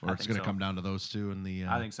Bowl? Or it's going to come down to those two in the...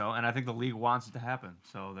 I think so, and I think the league wants it to happen,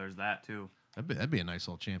 so there's that, too. That'd be a nice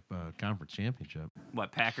little conference championship.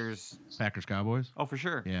 What, Packers? Cowboys? Oh, for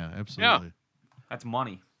sure. Yeah, absolutely. Yeah. That's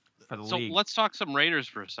money for the league. So let's talk some Raiders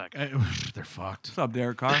for a second. They're fucked. What's up,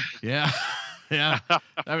 Derek Carr? Yeah. I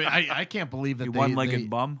mean, I can't believe that you one-legged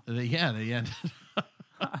bum. They ended.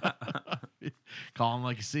 Call him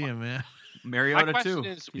like you see him, man. Mariota too.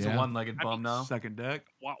 He's a one-legged bum now. Second deck.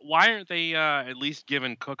 Why aren't they at least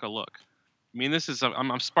giving Cook a look? I mean, this is I'm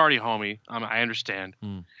Sparty homie. I understand.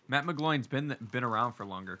 Matt McGloin's been around for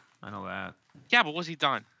longer. I know that. Yeah, but what's he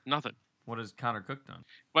done? Nothing. What has Connor Cook done?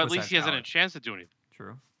 Well, at least he hasn't a chance to do anything.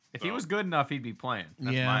 True. If he was good enough, he'd be playing.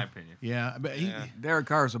 That's my opinion. Yeah, but Derek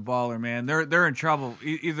Carr's a baller, man. They're in trouble.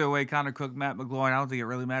 Either way, Connor Cook, Matt McGloin, I don't think it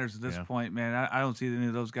really matters at this point, man. I don't see any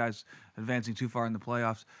of those guys advancing too far in the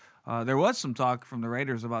playoffs. There was some talk from the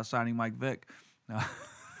Raiders about signing Mike Vick.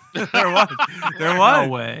 There was. No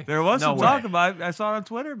way. There was some talk about it. I saw it on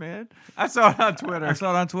Twitter, man. I saw it on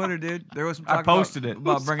Twitter. Dude. There was some talk I posted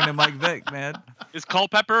about bringing in Mike Vick, man. Is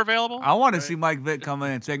Culpepper available? I want to see Mike Vick come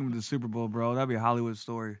in and take him to the Super Bowl, bro. That'd be a Hollywood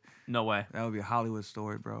story. No way. That would be a Hollywood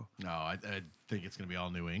story, bro. No, I think it's gonna be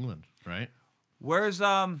all New England, right? Where's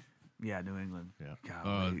New England. Yeah,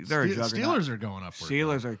 God, they're a juggernaut. Steelers are going up.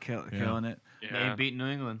 Steelers are killing it. Yeah. They ain't beating New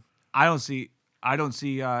England. I don't see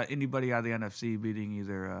anybody out of the NFC beating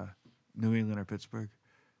either New England or Pittsburgh.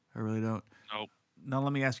 I really don't. Nope. Now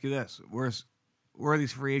let me ask you this: where are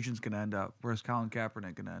these free agents going to end up? Where's Colin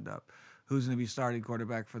Kaepernick going to end up? Who's going to be starting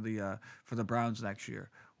quarterback for the Browns next year?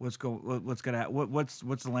 What's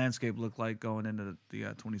the landscape look like going into the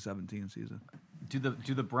 2017 season? Do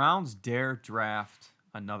the Browns dare draft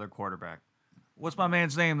another quarterback? What's my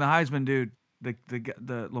man's name? The Heisman dude.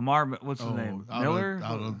 The Lamar. What's his name? Miller.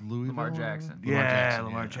 Out of Louisville. Lamar Jackson.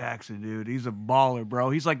 Lamar Jackson, dude. He's a baller, bro.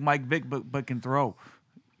 He's like Mike Vick, but can throw.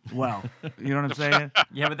 Well, you know what I'm saying?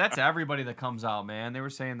 Yeah, but that's everybody that comes out, man. They were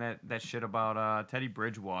saying that shit about Teddy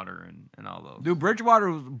Bridgewater and all those. Dude,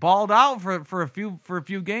 Bridgewater was balled out for a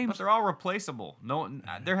few games. But they're all replaceable. No,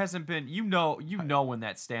 there hasn't been. You know when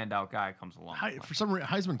that standout guy comes along. For some reason,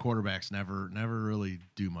 Heisman quarterbacks never really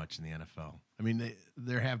do much in the NFL. I mean,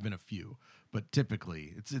 there have been a few, but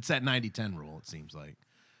typically it's that 90-10 rule. It seems like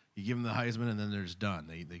you give them the Heisman and then they're just done.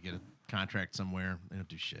 They get a contract somewhere. They don't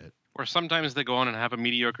do shit. Or sometimes they go on and have a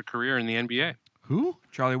mediocre career in the NBA. Who?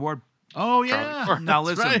 Charlie Ward. Oh yeah. Now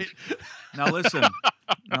listen. Right. Now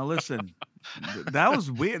listen. That was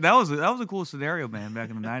weird. That was a cool scenario, man. Back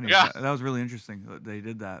in the 90s. Yeah. That was really interesting. They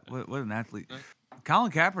did that. What an athlete.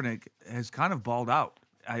 Colin Kaepernick has kind of balled out.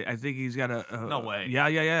 I think he's got a no way.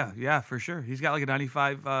 Yeah, for sure. He's got like a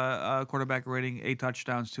 95 quarterback rating, 8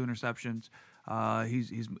 touchdowns, 2 interceptions.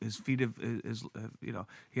 His feet is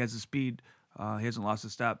he has the speed. He hasn't lost a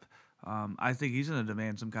step. I think he's going to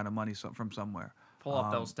demand some kind of money from somewhere. Pull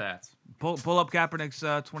up those stats. Pull up Kaepernick's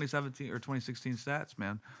 2017 or 2016 stats,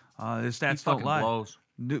 man. His stats don't lie. Blows.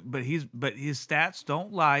 But his stats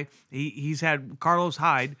don't lie. He's had Carlos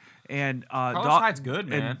Hyde and Carlos Hyde's good,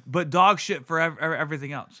 man. But dog shit for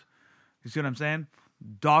everything else. You see what I'm saying?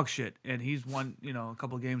 Dog shit, and he's won a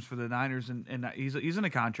couple of games for the Niners, and he's in a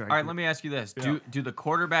contract. All right, let me ask you this: Do the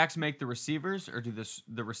quarterbacks make the receivers, or do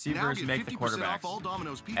the receivers make the quarterbacks? Off all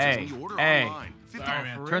Domino's pizzas hey, when you order hey,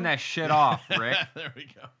 online. turn that shit off, Rick. There we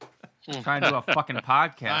go. Trying to do a fucking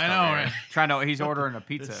podcast. I know, right? He's ordering a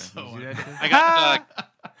pizza. I got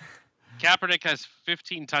Kaepernick has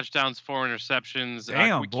 15 touchdowns, 4 interceptions.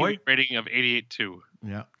 Damn, boy. Rating of 88.2.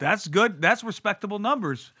 Yeah, that's good. That's respectable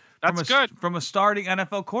numbers. That's good from a starting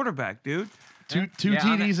NFL quarterback, dude. Two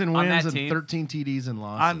TDs and wins and 13 TDs and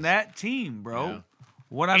losses on that team, bro. Yeah.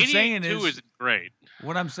 What I'm saying is great.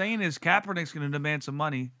 What I'm saying is Kaepernick's going to demand some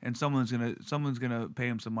money, and someone's going to pay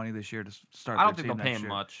him some money this year to start. I don't think they'll pay him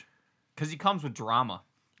much because he comes with drama,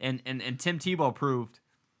 and Tim Tebow proved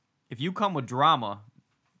if you come with drama,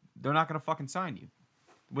 they're not going to fucking sign you.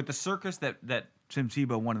 With the circus that Tim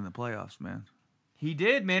Tebow won in the playoffs, man. He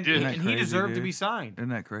did, man, and he deserved to be signed. Isn't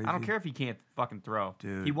that crazy? I don't care if he can't fucking throw.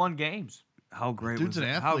 Dude. He won games. How great was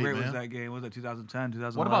that? How great was that game? Was it 2010,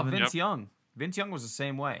 2011? What about Vince Young? Vince Young was the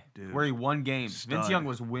same way, dude. Where he won games. Stud. Vince Young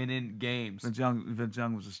was winning games. Vince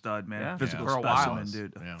Young was a stud, man. Yeah. Physical for specimen,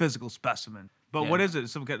 dude. Yeah. Physical specimen. But what is it?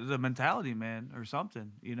 Some kind of mentality, man, or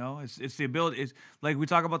something. It's the ability. It's like we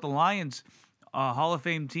talk about the Lions. Hall of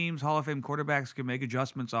Fame teams, Hall of Fame quarterbacks can make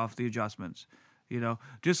adjustments off the adjustments.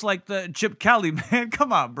 Just like the Chip Kelly, man.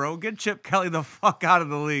 Come on, bro. Get Chip Kelly the fuck out of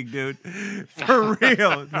the league, dude. For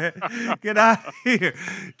real, man. Get out of here.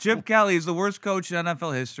 Chip Kelly is the worst coach in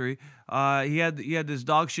NFL history. He had this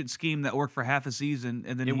dog shit scheme that worked for half a season,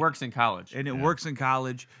 and then it works in college. And it works in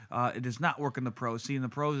college. It does not work in the pros. See, in the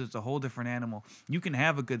pros, it's a whole different animal. You can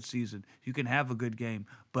have a good season. You can have a good game.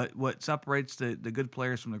 But what separates the good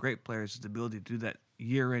players from the great players is the ability to do that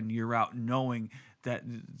year in, year out, knowing that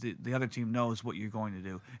the other team knows what you're going to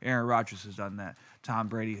do. Aaron Rodgers has done that. Tom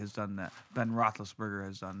Brady has done that. Ben Roethlisberger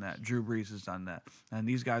has done that. Drew Brees has done that. And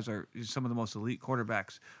these guys are some of the most elite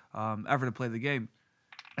quarterbacks ever to play the game.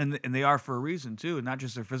 And they are for a reason, too, and not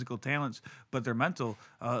just their physical talents, but their mental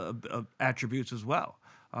attributes as well.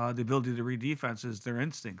 The ability to read defenses, their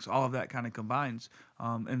instincts, all of that kind of combines.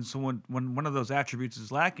 And so when one of those attributes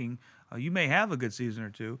is lacking, you may have a good season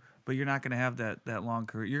or two, but you're not going to have that long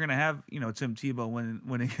career. You're going to have, Tim Tebow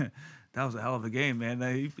winning. That was a hell of a game, man.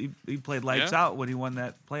 He played lights out when he won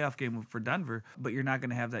that playoff game for Denver, but you're not going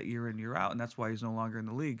to have that year in, year out, and that's why he's no longer in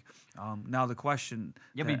the league. Now the question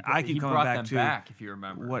I keep coming back to. He brought them back, if you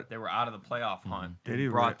remember. They were out of the playoff hunt. He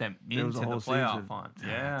brought them into the playoff hunt.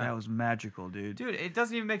 Yeah. That was magical, dude. Dude, it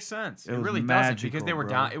doesn't even make sense. It really doesn't, because they were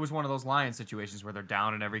down. It was one of those Lions situations where they're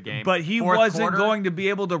down in every game. But he wasn't going to be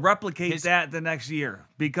able to replicate that the next year,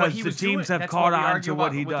 because the teams have caught on to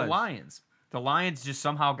what he does. The Lions just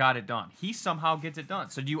somehow got it done. He somehow gets it done.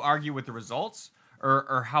 So do you argue with the results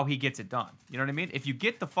or how he gets it done? You know what I mean? If you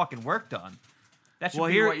get the fucking work done, that should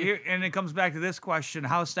be here, and it comes back to this question: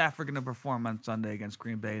 how is Stafford going to perform on Sunday against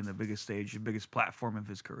Green Bay in the biggest stage, the biggest platform of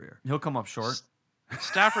his career? He'll come up short.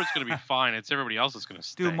 Stafford's going to be fine. It's everybody else that's going to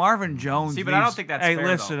stay. Dude, Marvin Jones. See, but I don't think that's fair,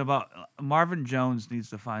 listen, Marvin Jones needs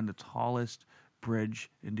to find the tallest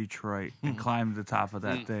bridge in Detroit and climb to the top of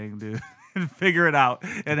that thing, dude. And figure it out,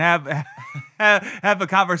 and have a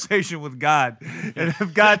conversation with God. And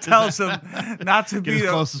if God tells him not to be as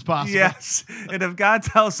close as possible, yes. And if God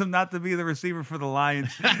tells him not to be the receiver for the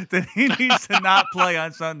Lions, then he needs to not play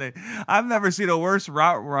on Sunday. I've never seen a worse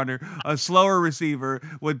route runner, a slower receiver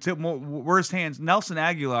with worse hands. Nelson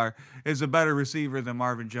Aguilar is a better receiver than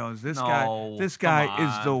Marvin Jones. This guy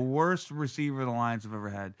is the worst receiver the Lions have ever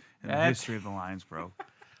had in the history of the Lions, bro.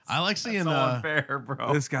 I like seeing so unfair,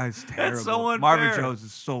 bro. This guy's terrible. That's so unfair. Marvin Jones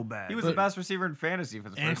is so bad. He was the best receiver in fantasy for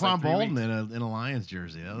the first Anquan Bolden weeks. in a Lions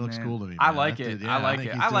jersey. That looks cool to me. Man. I like it. I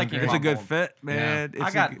like it. It's a good fit, man. Yeah.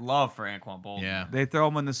 I got love for Anquan Bolden. Yeah. They throw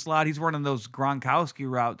him in the slot. He's running those Gronkowski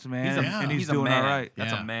routes, man. And he's doing all right.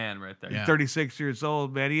 That's a man right there. He's 36 years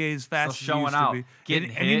old, man. He ain't as fast as he used to be.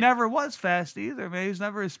 And he never was fast either, man. He's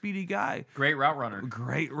never a speedy guy. Great route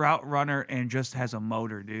runner, and just has a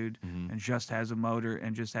motor, dude. And just has a motor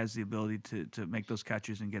and just has the ability to make those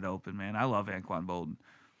catches and get open, man. I love Anquan Bolden.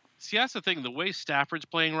 See, that's the thing. The way Stafford's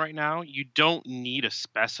playing right now, you don't need a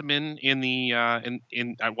specimen in the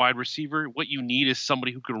in at wide receiver. What you need is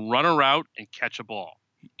somebody who can run a route and catch a ball.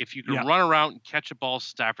 If you can run a route and catch a ball,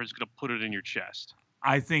 Stafford's going to put it in your chest.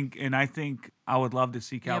 I think I would love to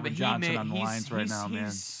see Calvin Johnson on the Lions right now,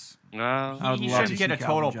 man. He shouldn't get a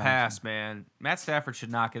total pass, man. Matt Stafford should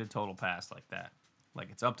not get a total pass like that. Like,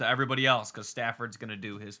 it's up to everybody else because Stafford's going to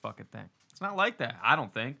do his fucking thing. It's not like that, I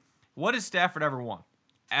don't think. What has Stafford ever won?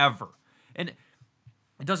 Ever. And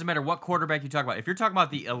it doesn't matter what quarterback you talk about. If you're talking about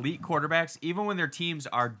the elite quarterbacks, even when their teams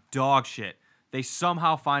are dog shit, they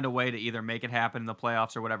somehow find a way to either make it happen in the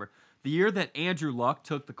playoffs or whatever. The year that Andrew Luck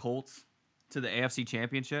took the Colts to the AFC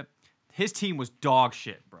Championship, his team was dog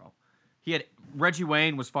shit, bro. He had Reggie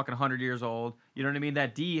Wayne was fucking 100 years old. You know what I mean?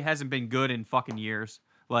 That D hasn't been good in fucking years.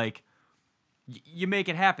 Like, you make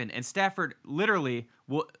it happen. And Stafford literally,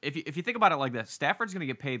 if you think about it like this, Stafford's going to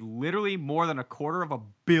get paid literally more than $250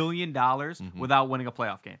 million without winning a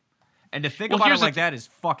playoff game. And to think about it like that is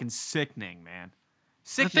fucking sickening, man.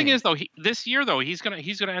 Sickening. The thing is, though, this year, though, he's gonna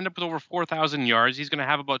end up with over 4,000 yards. He's gonna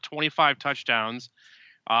have about 25 touchdowns,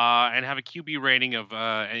 and have a QB rating of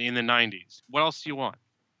in the 90s. What else do you want?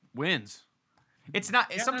 Wins. It's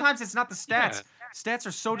not. Sometimes it's not the stats. Yeah. Stats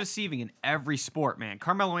are so deceiving in every sport, man.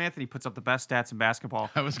 Carmelo Anthony puts up the best stats in basketball.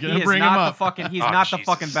 I was going to bring him up. He's not the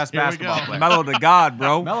fucking best basketball player. Melo to God,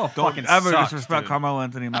 bro. Melo fucking Don't ever sucks, disrespect dude. Carmelo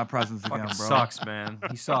Anthony in my presence again, bro. Sucks, man.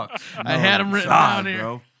 He sucks. I had him written down here.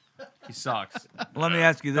 Bro. He sucks. Let me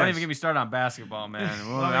ask you this. Don't even get me started on basketball, man.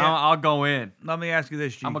 I'll go in. Let me ask you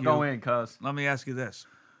this, GQ. I'm going to go in, cuz. Let me ask you this.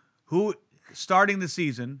 Starting the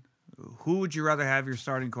season, who would you rather have your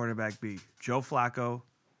starting quarterback be? Joe Flacco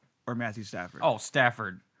or Matthew Stafford? Oh,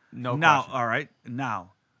 Stafford. No now, question. all right.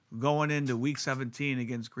 Now, going into Week 17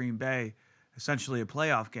 against Green Bay, essentially a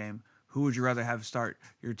playoff game, who would you rather have start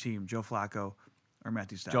your team, Joe Flacco or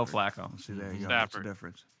Matthew Stafford? Joe Flacco. See, there you go. Stafford. That's the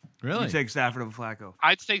difference. Really? You take Stafford over Flacco.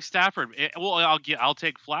 I'd take Stafford. I'll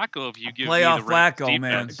take Flacco if you give playoff me the Flacco,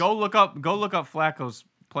 man. Go look up Flacco's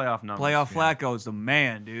playoff numbers. Playoff Flacco is the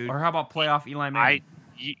man, dude. Or how about playoff Eli Manning?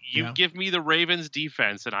 You give me the Ravens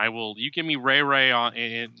defense, and I will. You give me Ray on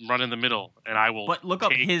and run in the middle, and I will. But look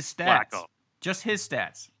up his stats. Flacco. Just his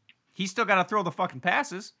stats. He's still got to throw the fucking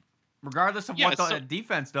passes, regardless of what the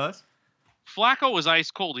defense does. Flacco was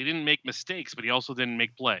ice cold. He didn't make mistakes, but he also didn't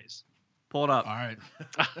make plays. Pull it up. All right.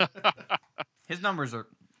 His numbers are,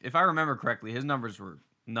 if I remember correctly, his numbers were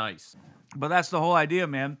nice. But that's the whole idea,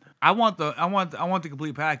 man. I want the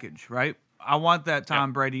complete package, right? I want that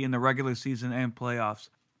Tom Brady in the regular season and playoffs.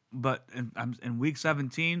 But in Week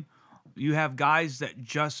 17, You have guys that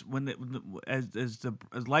just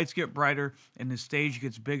as lights get brighter and the stage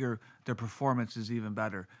gets bigger, their performance is even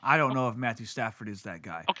better. I don't know if Matthew Stafford is that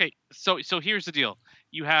guy. Okay, so here's the deal.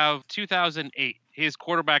 You have 2008. His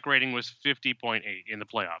quarterback rating was 50.8 in the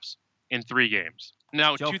playoffs in 3 games.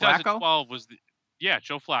 Now, Joe 2012 was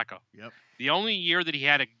Joe Flacco. Yep. The only year that he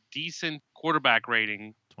had a decent quarterback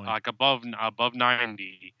rating, 20. like above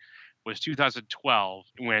 90, was 2012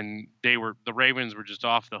 when the Ravens were just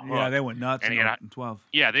off the hook. Yeah, they went nuts And in 12.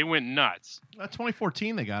 Yeah, they went nuts.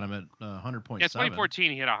 2014, they got him at 100.7. Yeah,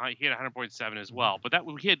 2014 he had 100.7 as well. But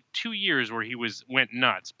he had 2 years where he went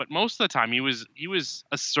nuts. But most of the time he was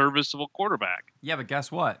a serviceable quarterback. Yeah, but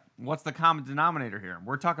guess what? What's the common denominator here?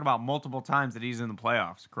 We're talking about multiple times that he's in the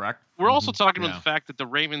playoffs, correct? We're also talking Yeah. about the fact that the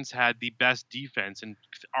Ravens had the best defense in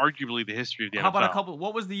arguably the history of the NFL. How about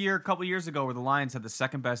what was the year a couple years ago where the Lions had the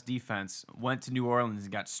second best defense, went to New Orleans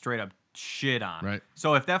and got straight up shit on? Right.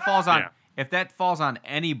 So if that falls on Yeah. if that falls on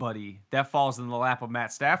anybody, that falls in the lap of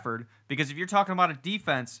Matt Stafford, because if you're talking about a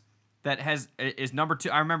defense that is number 2,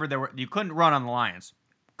 I remember you couldn't run on the Lions.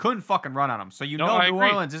 Couldn't fucking run on them. So New I agree.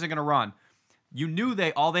 Orleans isn't going to run. You knew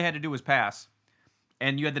all they had to do was pass.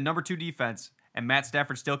 And you had the number 2 defense, and Matt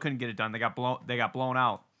Stafford still couldn't get it done. They got blown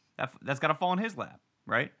out. That's got to fall in his lap,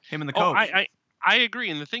 right? Him and the coach. I agree.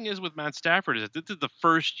 And the thing is with Matt Stafford is that this is the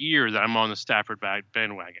first year that I'm on the Stafford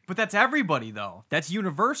bandwagon. But that's everybody, though. That's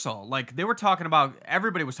universal. Like,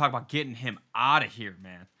 everybody was talking about getting him out of here,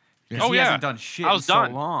 man. Because he hasn't done shit in so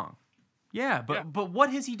long. Yeah, but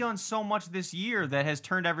what has he done so much this year that has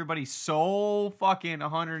turned everybody so fucking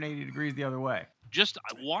 180 degrees the other way? Just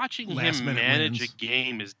watching Last him minute manage wins. a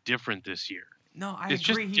game is different this year. No, I It's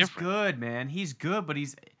agree. just He's different. good, man. He's good, but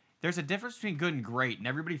there's a difference between good and great, and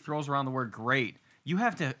everybody throws around the word great. You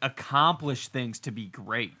have to accomplish things to be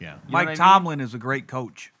great. Yeah. You know Mike what I mean? Tomlin is a great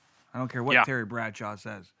coach. I don't care what Yeah. Terry Bradshaw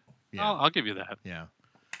says. Yeah. I'll give you that. Yeah.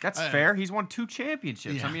 That's fair. He's won 2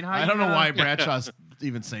 championships. Yeah. I mean, I don't know why Bradshaw's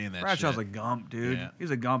even saying that Bradshaw's shit. a gump, dude. Yeah. He's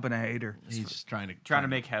a gump and a hater. He's just trying to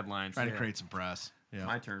make headlines. trying to Yeah. create some press. Yeah.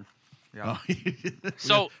 My turn. Yeah. Oh.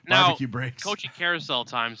 So now, Barbecue breaks. coaching carousel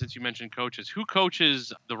time, since you mentioned coaches. Who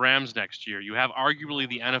coaches the Rams next year? You have arguably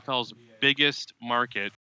the NFL's biggest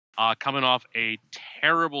market coming off a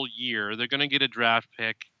terrible year. They're going to get a draft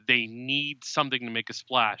pick. They need something to make a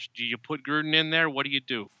splash. Do you put Gruden in there? What do you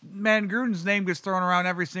do? Man, Gruden's name gets thrown around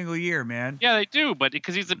every single year, man. Yeah, they do, but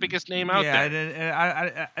because he's the biggest name out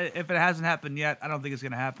there. And if it hasn't happened yet, I don't think it's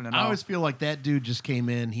going to happen at all. I always feel like that dude just came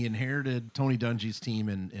in. He inherited Tony Dungy's team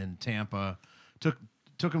in Tampa, took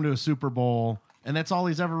him to a Super Bowl, and that's all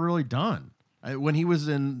he's ever really done. When he was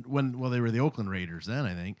they were the Oakland Raiders then,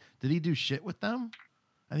 I think. Did he do shit with them?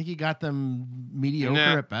 I think he got them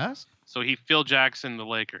mediocre at best. So he Phil Jackson, the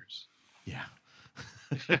Lakers. Yeah.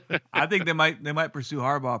 I think they might pursue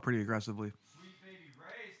Harbaugh pretty aggressively.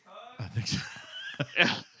 I think so.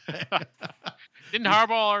 Didn't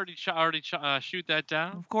Harbaugh already shoot that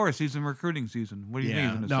down? Of course, he's in recruiting season. What do you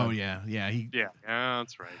think he's going to say? Yeah. Yeah,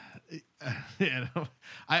 that's right.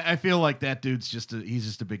 I feel like that dude's he's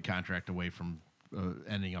just a big contract away from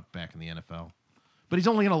ending up back in the NFL. But he's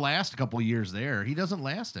only going to last a couple of years there. He doesn't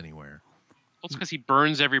last anywhere. Well, it's because he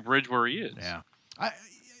burns every bridge where he is. Yeah.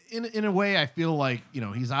 In a way, I feel like,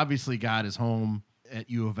 he's obviously got his home at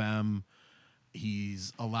U of M.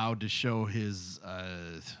 He's allowed to show his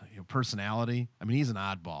personality. I mean, he's an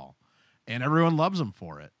oddball, and everyone loves him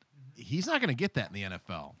for it. He's not going to get that in the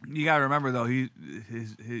NFL. You got to remember though,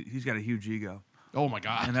 he's got a huge ego. Oh my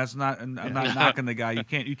God! And that's not. And I'm not knocking the guy.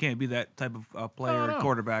 You can't be that type of player, No.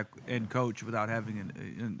 quarterback, and coach without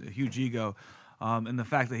having a huge ego. And the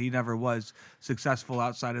fact that he never was successful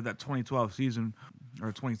outside of that 2012 season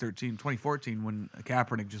or 2014 when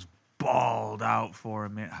Kaepernick just balled out for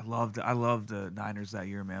him, man. I loved the Niners that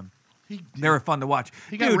year, man. They were fun to watch.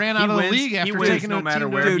 He got ran out of the league after taking no a matter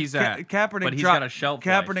team where to- he's at. Kaepernick but he's dropped, got a shelf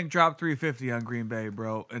life. Kaepernick dropped 350 on Green Bay,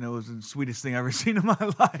 bro, and it was the sweetest thing I've ever seen in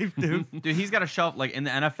my life, dude. Dude, he's got a shelf in the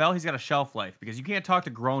NFL. He's got a shelf life because you can't talk to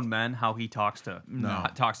grown men how he talks to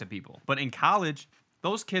people. But in college,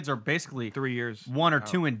 those kids are basically 3 years, 1 or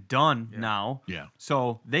 2 and done now. Yeah.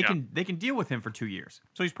 So they can deal with him for 2 years.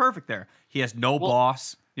 So he's perfect there. He has no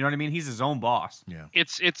boss. You know what I mean? He's his own boss. Yeah.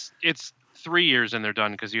 It's 3 years and they're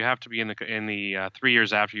done because you have to be in the 3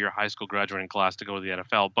 years after your high school graduating class to go to the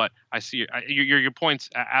NFL. But I see your point's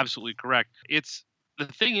absolutely correct. The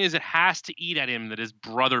thing is, it has to eat at him that his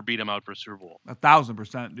brother beat him out for a Super Bowl.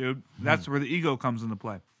 1,000%, dude. That's where the ego comes into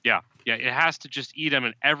play. Yeah, it has to just eat him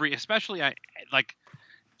in especially like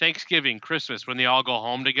Thanksgiving, Christmas, when they all go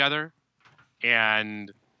home together,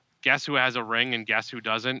 and guess who has a ring and guess who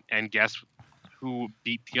doesn't, and guess who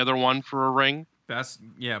beat the other one for a ring.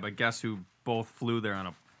 But guess who both flew there on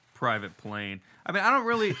a private plane? I mean, I don't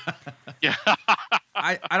really. Yeah.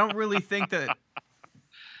 I don't really think that.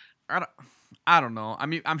 I don't know. I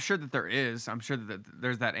mean, I'm sure that there is. I'm sure that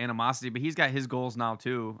there's that animosity, but he's got his goals now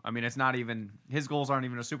too. I mean, it's not even his goals aren't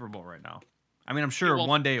even a Super Bowl right now. I mean, I'm sure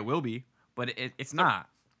one day it will be, but it's not.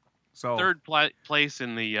 So third place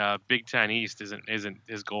in the Big Ten East isn't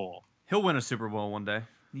his goal. He'll win a Super Bowl one day.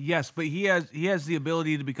 Yes, but he has the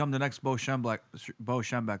ability to become the next Bo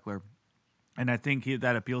Schembechler, and I think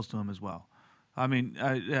that appeals to him as well. I mean,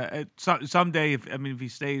 someday, if he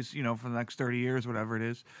stays, for the next 30 years, whatever it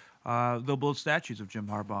is, they'll build statues of Jim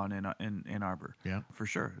Harbaugh in Ann Arbor. Yeah, for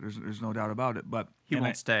sure. There's no doubt about it. But he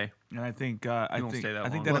won't stay. And I think I think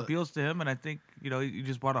that appeals to him, and I think he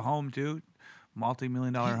just bought a home too.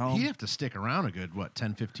 Multi-million-dollar home. He'd have to stick around a good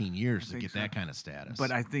 10, 15 years to get that kind of status. But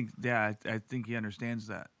I think he understands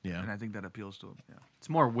that. Yeah, and I think that appeals to him. Yeah, it's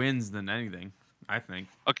more wins than anything, I think.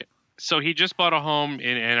 Okay, so he just bought a home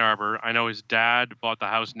in Ann Arbor. I know his dad bought the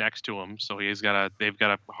house next to him, so they've got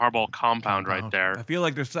a Harbaugh compound right there. I feel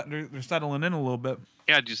like they're settling in a little bit.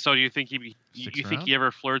 Yeah. So do you think he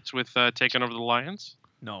ever flirts with taking over the Lions?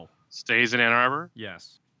 No. Stays in Ann Arbor?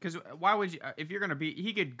 Yes. Because why would you? If you're gonna be,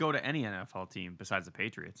 he could go to any NFL team besides the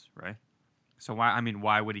Patriots, right? So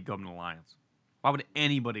why would he go to the Lions? Why would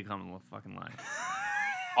anybody come to the fucking Lions?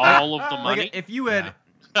 All of the money. Like if you had,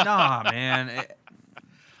 nah, man.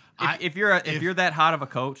 If you're that hot of a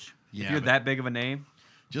coach, if you're that big of a name,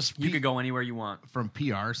 you could go anywhere you want. From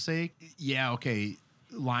PR's sake, okay.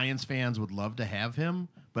 Lions fans would love to have him,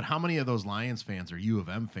 but how many of those Lions fans are U of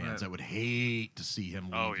M fans that would hate to see him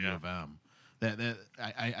leave U of M?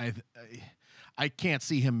 I can't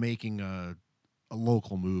see him making a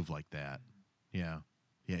local move like that. Yeah,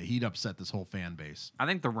 he'd upset this whole fan base. I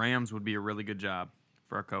think the Rams would be a really good job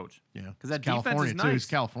for a coach. Yeah, because that defense is nice. He's a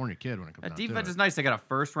California kid when it comes. That defense is nice. They got a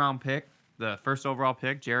first-round pick, the first overall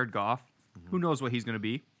pick, Jared Goff. Mm-hmm. Who knows what he's going to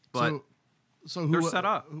be? But so they're set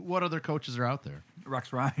up. What other coaches are out there?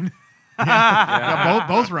 Rex Ryan.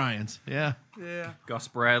 Both Ryans. Yeah. Gus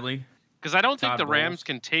Bradley. Because I don't think the Rams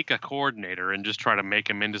can take a coordinator and just try to make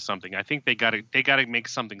him into something. I think they got to make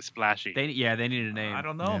something splashy. They need a name. I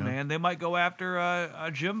don't know, man. They might go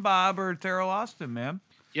after Jim Bob or Terrell Austin, man.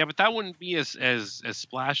 Yeah, but that wouldn't be as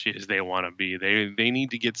splashy as they want to be. They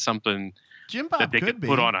need to get something Jim Bob that they could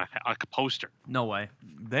put on a poster. No way.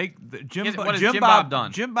 Jim Bob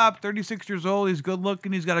done? Jim Bob, 36 years old. He's good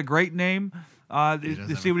looking. He's got a great name.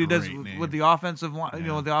 To see what he does with the offensive line,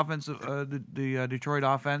 the offensive, the Detroit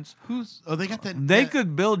offense. They got that. They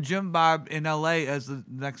could build Jim Bob in L.A. as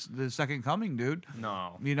the second coming, dude.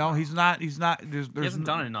 No, he's not. He hasn't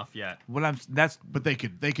done enough yet. But they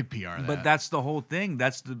could PR that. But that's the whole thing.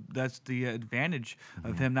 That's the advantage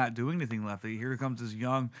of him not doing anything left. Here comes this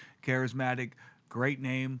young, charismatic, great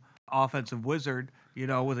name, offensive wizard.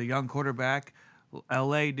 With a young quarterback,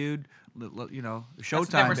 L.A. dude.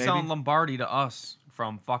 Showtime, never baby. selling Lombardi to us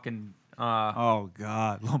from fucking. Oh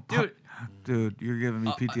God, dude, you're giving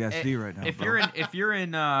me PTSD right now.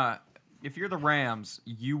 If you're the Rams,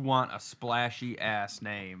 you want a splashy ass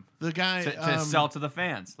name. The guy to sell to the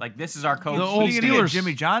fans. Like, this is our coach. The old Steelers,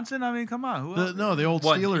 Jimmy Johnson. I mean, come on. Who else? The old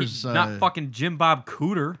Steelers. Not fucking Jim Bob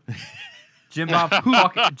Cooter. Jim Bob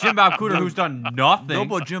Cooter, who's done nothing. They'll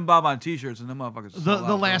put Jim Bob on T-shirts and them motherfuckers.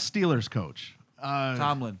 The last Steelers coach.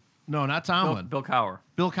 Tomlin. No, not Tomlin. Bill Cowher.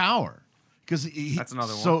 Bill Cowher. Because that's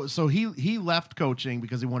another one. So he left coaching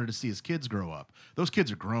because he wanted to see his kids grow up. Those kids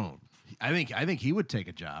are grown. I think he would take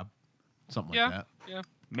a job, something like that. Yeah,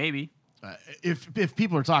 maybe. If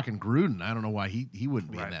people are talking Gruden, I don't know why he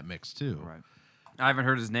wouldn't be in that mix too. Right. I haven't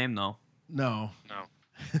heard his name though. No.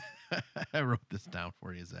 I wrote this down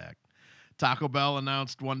for you, Zach. Taco Bell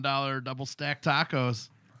announced $1 double stack tacos.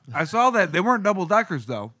 I saw that. They weren't double deckers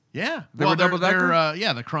though. Yeah, they were double decker.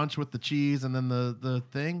 The crunch with the cheese and then the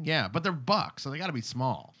thing. Yeah, but they're bucks, so they got to be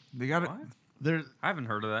small. They got it. I haven't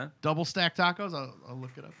heard of that. Double stack tacos. I'll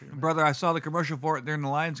look it up here. Brother, I saw the commercial for it during the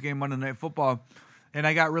Lions game Monday Night Football, and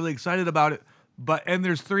I got really excited about it. And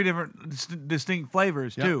there's 3 different distinct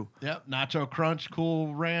flavors too. Yep, nacho crunch,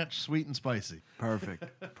 cool ranch, sweet and spicy. Perfect.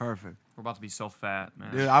 We're about to be so fat,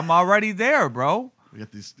 man. Dude, I'm already there, bro. We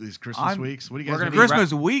got these Christmas weeks. What do you guys?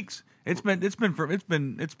 Christmas weeks. I've been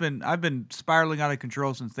spiraling out of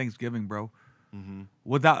control since Thanksgiving, bro. Mm-hmm.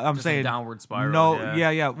 Just a downward spiral. No,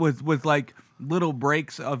 yeah. With like little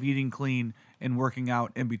breaks of eating clean and working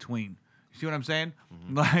out in between. You see what I'm saying?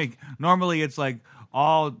 Mm-hmm. Like normally it's like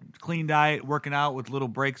all clean diet, working out with little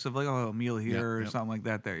breaks of like a meal here or something like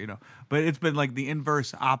that there, But it's been like the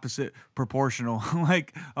inverse opposite proportional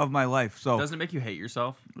like of my life. So doesn't it make you hate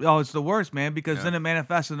yourself? Oh, it's the worst, man, because then it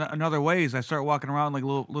manifests in other ways. I start walking around like a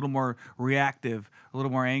little more reactive, a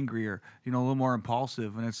little more angrier, a little more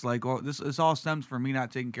impulsive, and it's like, this all stems from me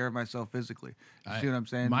not taking care of myself physically. You see what I'm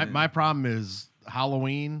saying? My problem is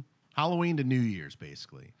Halloween to New Year's,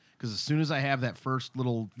 basically. Because as soon as I have that first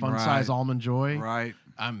little fun size almond joy,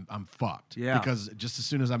 I'm fucked. Yeah. Because just as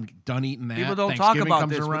soon as I'm done eating that, people don't talk about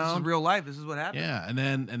comes this. around. But this is real life. This is what happens. Yeah, and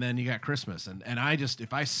then you got Christmas, and I just,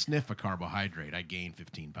 if I sniff a carbohydrate, I gain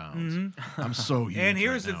 15 pounds. Mm-hmm. I'm so huge. And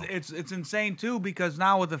here's right now. it's insane too, because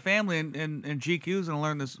now with the family and GQ's gonna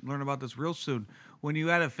learn about this real soon. When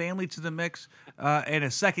you add a family to the mix and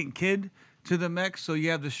a second kid to the mix, so you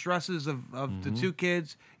have the stresses of the two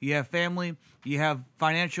kids, you have family, you have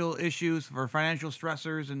financial issues or financial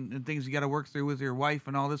stressors and things you got to work through with your wife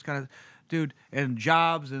and all this kind of dude, and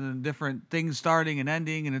jobs and then different things starting and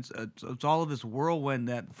ending, and it's all of this whirlwind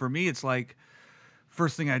that for me it's like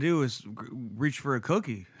first thing I do is reach for a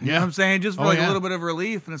cookie. You know what I'm saying? Just for a little bit of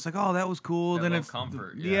relief, and it's like, oh, that was cool. Yeah, then it's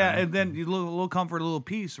comfort. and then you a little comfort, a little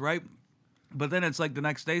peace, right? But then it's like the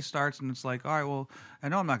next day starts, and it's like, all right, well, I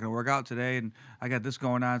know I'm not going to work out today, and I got this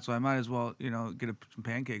going on, so I might as well, get some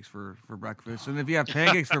pancakes for breakfast. And if you have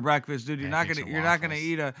pancakes for breakfast, dude, you're not gonna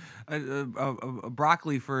eat a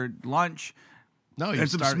broccoli for lunch. No, and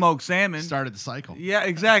some smoked salmon. Started the cycle. Yeah,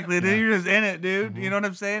 exactly. Then you're just in it, dude. You know what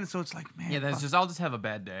I'm saying? So it's like, man. Yeah, I'll just have a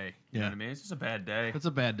bad day. You know what I mean? It's just a bad day. It's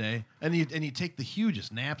a bad day, and you take the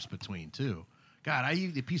hugest naps between too. God, I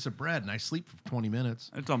eat a piece of bread and I sleep for 20 minutes.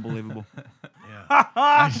 It's unbelievable.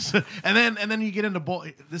 And then you get into bowl.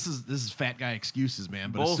 This is fat guy excuses, man.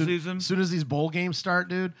 But bowl season. As soon as these bowl games start,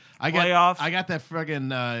 dude, I got that fucking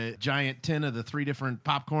giant tin of the 3 different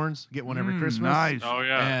popcorns. Get one every Christmas. Nice. Oh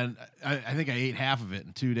yeah. And I think I ate half of it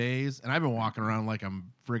in 2 days, and I've been walking around like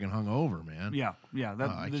I'm friggin' hungover, man. Yeah.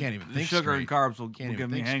 I can't even think sugar straight. and carbs will give me a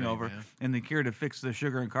think hangover. straight, man. And the cure to fix the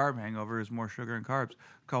sugar and carb hangover is more sugar and carbs.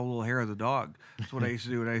 Called a little hair of the dog. That's what I used to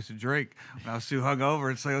do when I used to drink. When I was too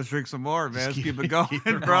hungover, it's like, let's drink some more, man. Let's keep it going,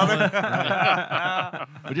 brother.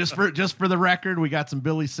 But just for the record, we got some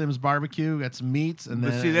Billy Sims barbecue, got some meats, and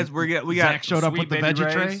then see, we got Zach showed up with the veggie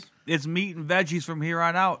tray. It's meat and veggies from here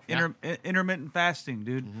on out. Intermittent fasting,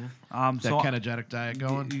 dude. That ketogenic diet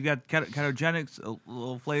going. You got ketogenics, a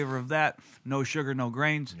little flavor of that. No sugar, no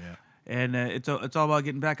grains. Yeah. And it's all about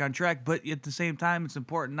getting back on track. But at the same time, it's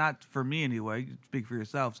important, not for me anyway, speak for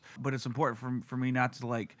yourselves, but it's important for me not to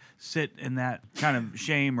like sit in that kind of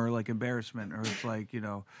shame or like embarrassment, or it's like,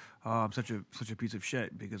 I'm such a piece of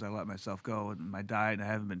shit because I let myself go in my diet and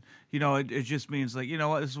I haven't been, it just means like,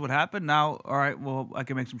 what, this is what happened. Now, all right, well, I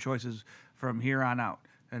can make some choices from here on out.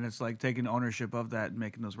 And it's like taking ownership of that and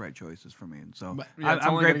making those right choices for me. And so it's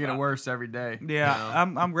only going to get worse every day. Yeah,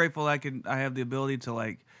 I'm grateful I have the ability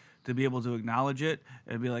to be able to acknowledge it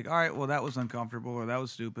and be like, all right, well, that was uncomfortable, or that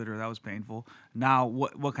was stupid, or that was painful. Now,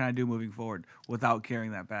 what can I do moving forward without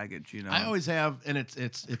carrying that baggage? I always have, and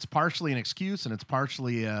it's partially an excuse, and it's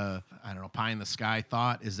partially pie in the sky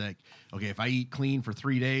thought is that, okay, if I eat clean for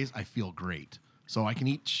 3 days, I feel great. So I can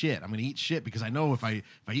eat shit. I'm going to eat shit because I know if I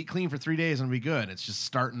eat clean for 3 days, I'm going to be good. It's just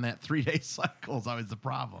starting that 3-day cycle is always the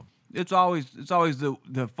problem. It's always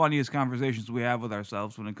the funniest conversations we have with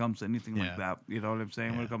ourselves when it comes to anything like that. You know what I'm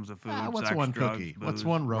saying? When it comes to food, what's sex, one drugs, cookie? booze. What's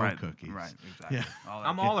one roll right, of cookies? Right, exactly. Yeah.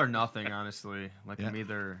 I'm all or nothing, honestly. Like I'm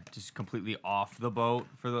either just completely off the boat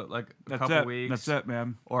for a couple weeks. That's it,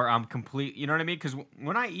 man. Or I'm complete. You know what I mean? Because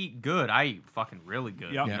when I eat good, I eat fucking really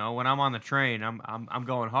good. Yep. You know, when I'm on the train, I'm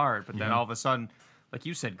going hard. But then all of a sudden, like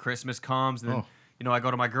you said, Christmas comes, and then I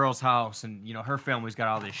go to my girl's house, and her family's got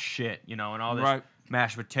all this shit, and all this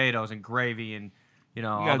mashed potatoes and gravy and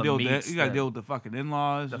all the meats. You gotta deal with the fucking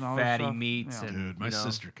in-laws, the and all fatty stuff. meats. Yeah. And, Dude, my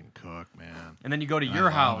sister can cook, man. And then you go to your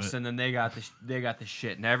house, and then they got the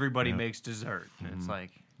shit, and everybody makes dessert. And it's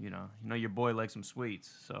like, your boy likes some sweets,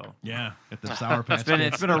 so yeah, at the Sour Patch.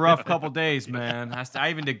 It's been a rough couple days, man.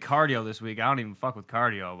 I even did cardio this week. I don't even fuck with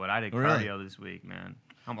cardio, but I did cardio this week, man.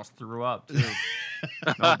 I almost threw up too.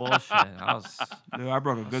 No bullshit. I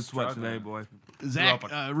broke a good sweat today, boy. Zach,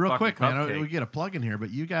 real quick, man, we get a plug in here,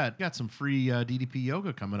 but you got some free DDP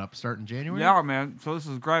yoga coming up starting January. Yeah, man. So this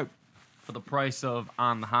is great. For the price of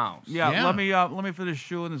on the house. Yeah. Let me finish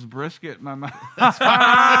chewing this brisket in my mouth.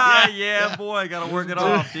 yeah, boy, gotta work it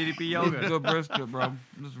off. DDP yoga. Good brisket, bro.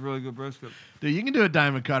 This is really good brisket. Dude, you can do a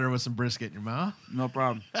diamond cutter with some brisket in your mouth. No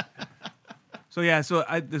problem. So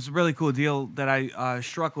this is a really cool deal that I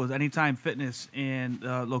struck with Anytime Fitness in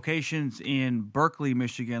locations in Berkeley,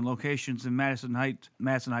 Michigan, locations in Madison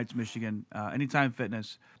Heights, Michigan. Anytime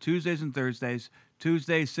Fitness, Tuesdays and Thursdays.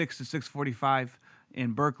 Tuesdays 6 to 6:45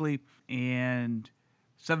 in Berkeley, and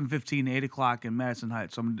 7:15 to 8 o'clock in Madison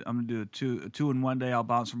Heights. So I'm gonna do a two in one day. I'll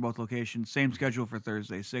bounce from both locations. Same schedule for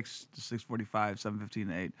Thursday, 6 to 6:45, 7:15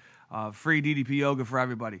 to 8. Free DDP yoga for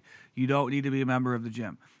everybody. You don't need to be a member of the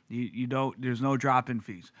gym. You don't. There's no drop-in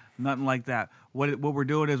fees. Nothing like that. What we're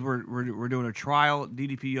doing is we're doing a trial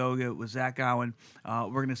DDP yoga with Zach Gowen.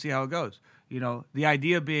 We're gonna see how it goes. The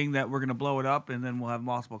idea being that we're going to blow it up and then we'll have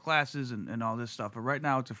multiple classes and all this stuff. But right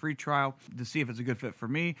now it's a free trial to see if it's a good fit for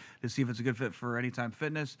me, to see if it's a good fit for Anytime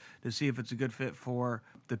Fitness, to see if it's a good fit for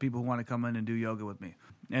the people who want to come in and do yoga with me.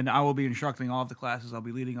 And I will be instructing all of the classes. I'll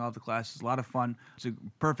be leading all of the classes. A lot of fun. It's a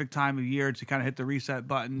perfect time of year to kind of hit the reset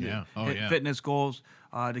button, hit fitness goals,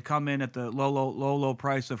 to come in at the low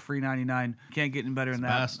price of $3.99. Can't get any better than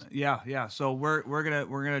that. Best. Yeah. So we're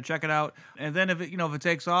gonna check it out, and then if it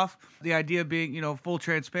takes off, the idea being full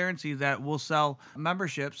transparency that we'll sell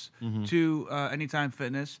memberships to Anytime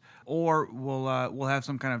Fitness, or we'll have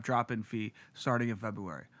some kind of drop-in fee starting in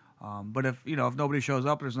February. But if nobody shows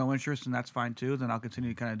up, there's no interest, and that's fine too. Then I'll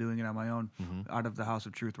continue kind of doing it on my own out of the House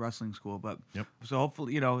of Truth Wrestling School. But so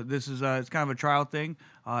hopefully, this is it's kind of a trial thing.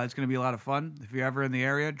 It's going to be a lot of fun. If you're ever in the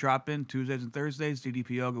area, drop in Tuesdays and Thursdays.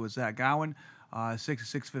 DDP Yoga with Zach Gowen,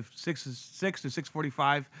 6 to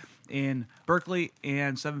 6:45 in Berkeley,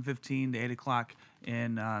 and 7:15 to 8 o'clock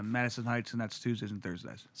in Madison Heights, and that's Tuesdays and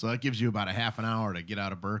Thursdays. So that gives you about a half an hour to get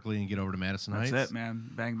out of Berkeley and get over to Madison Heights. That's it,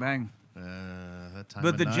 man. Bang bang. That time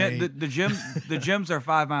But of the night. the gyms are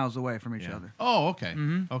 5 miles away from each other. Oh, okay.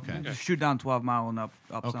 Mm-hmm. Okay. Just shoot down 12 Mile and up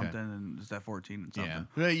Okay. something, and it's at 14 and something. Yeah.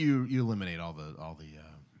 Well, you eliminate all the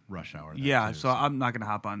rush hour. there, Yeah, too, so I'm not gonna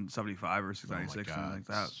hop on 75 or 696 oh my something God, like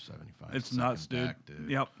that. 75. It's second nuts, dude. back, dude.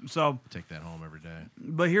 Yep. So, Take that home every day.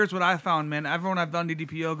 but here's what I found, man. Everyone I've done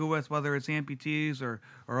DDP yoga with, whether it's amputees or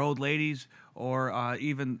old ladies or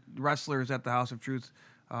even wrestlers at the House of Truth,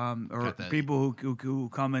 or people who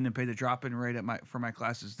come in and pay the drop-in rate for my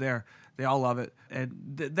classes there, they all love it, and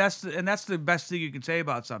that's the best thing you can say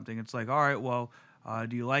about something. It's like, all right, well,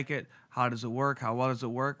 do you like it? How does it work? How well does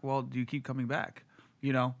it work? Well, do you keep coming back?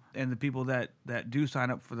 And the people that do sign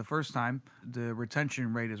up for the first time, the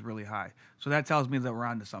retention rate is really high. So that tells me that we're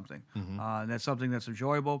onto something. That's something that's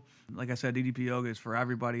enjoyable. Like I said, DDP Yoga is for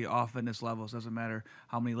everybody, all fitness levels. Doesn't matter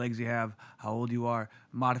how many legs you have, how old you are.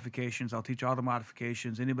 Modifications, I'll teach all the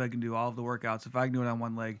modifications. Anybody can do all of the workouts. If I can do it on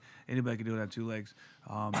one leg, anybody can do it on two legs.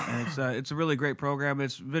 And it's a really great program.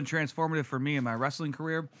 It's been transformative for me in my wrestling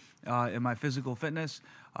career, in my physical fitness.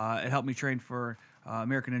 It helped me train for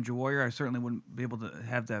American Ninja Warrior. I certainly wouldn't be able to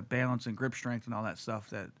have that balance and grip strength and all that stuff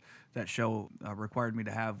that show required me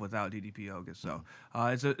to have without DDP Yoga. So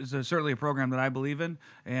it's certainly a program that I believe in,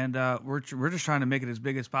 and we're just trying to make it as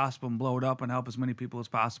big as possible and blow it up and help as many people as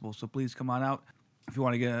possible. So please come on out if you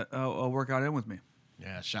want to get a workout in with me.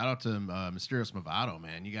 Yeah, shout out to Mysterious Movado,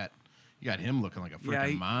 man. You got him looking like a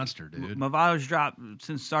freaking monster, dude. Movado's dropped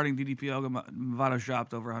since starting DDP Yoga. Movado's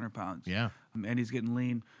dropped over 100 pounds. Yeah, and he's getting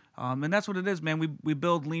lean. And that's what it is, man. We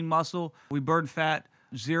build lean muscle. We burn fat.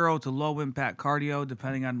 0 to low impact cardio,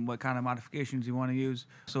 depending on what kind of modifications you want to use.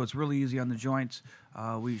 So it's really easy on the joints.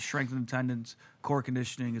 We strengthen the tendons. Core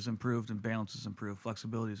conditioning is improved, and balance is improved.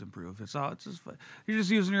 Flexibility is improved. It's just you're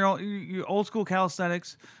just using your old school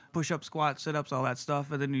calisthenics, push up, squats, sit ups, all that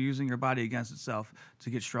stuff, and then you're using your body against itself to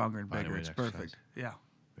get stronger and bigger. It's perfect. Yeah.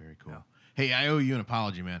 Very cool. Yeah. Hey, I owe you an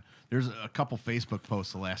apology, man. There's a couple Facebook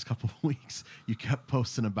posts the last couple of weeks. You kept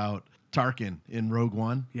posting about Tarkin in Rogue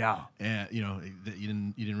One. Yeah. And you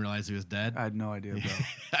didn't realize he was dead. I had no idea, bro.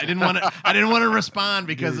 I didn't want to respond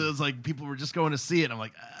because it was like people were just going to see it. I'm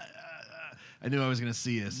like, I knew I was going to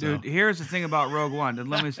see it. So. Dude, here's the thing about Rogue One. And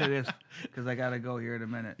let me say this because I got to go here in a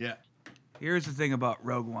minute. Yeah. Here's the thing about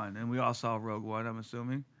Rogue One, and we all saw Rogue One, I'm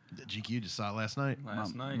assuming. GQ just saw it last night.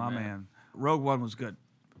 My man. Rogue One was good.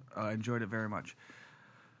 I enjoyed it very much.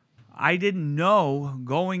 I didn't know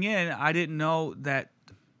going in. I didn't know that.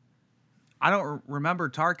 I don't remember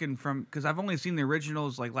Tarkin because I've only seen the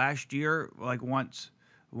originals like last year, like once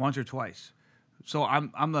or twice. So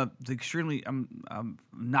I'm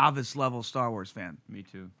novice level Star Wars fan. Me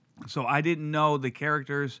too. So I didn't know the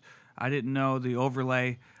characters. I didn't know the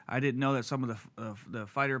overlay. I didn't know that some of the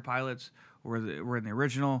fighter pilots were in the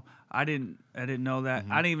original. I didn't know that.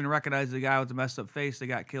 I didn't even recognize the guy with the messed up face that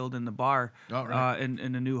got killed in the bar in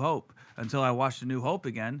A New Hope until I watched A New Hope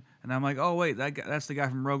again, and I'm like, oh wait, that's the guy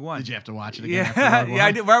from Rogue One. Did you have to watch it again? Yeah, yeah,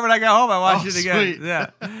 I did. Right when I got home, I watched it again. Sweet. Yeah.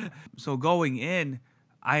 So going in,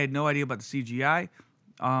 I had no idea about the CGI,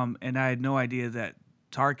 and I had no idea that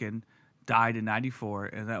Tarkin died in '94,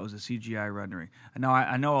 and that was a CGI rendering. And now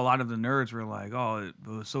I know a lot of the nerds were like, "Oh, it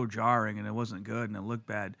was so jarring, and it wasn't good, and it looked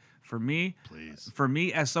bad." For me,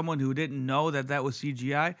 as someone who didn't know that was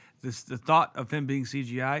CGI, the thought of him being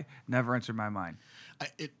CGI never entered my mind.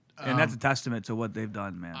 And that's a testament to what they've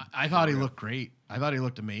done, man. I thought he looked great. I thought he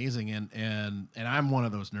looked amazing, and I'm one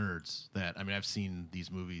of those nerds that I've seen these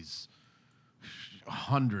movies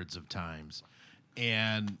hundreds of times,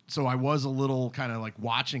 and so I was a little kind of like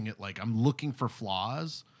watching it, like I'm looking for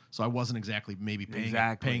flaws. So I wasn't exactly maybe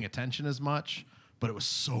paying attention as much, but it was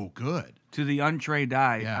so good. To the untrained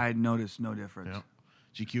eye, I noticed no difference. Yeah.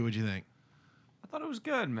 GQ, what'd you think? I thought it was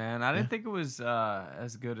good, man. I didn't think it was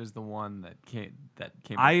as good as the one that came.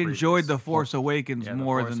 I enjoyed The Force Awakens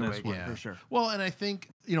more than this one, for sure. Well, and I think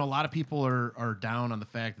a lot of people are down on the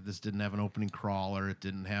fact that this didn't have an opening crawler, it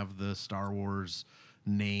didn't have the Star Wars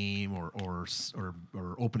name or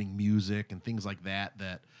opening music and things like that.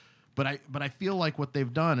 But I feel like what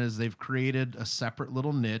they've done is they've created a separate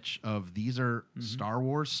little niche of these are Star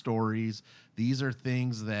Wars stories. These are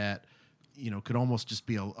things that could almost just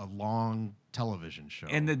be a long television show.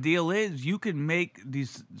 And the deal is, you can make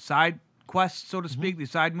these side quests, so to speak,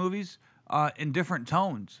 these side movies, in different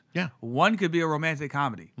tones. Yeah. One could be a romantic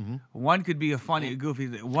comedy. One could be a funny, goofy.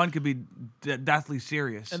 One could be deathly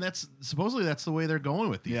serious. And supposedly that's the way they're going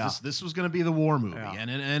with these. Yeah. This was going to be the war movie, and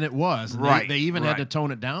it was. And right. They even had to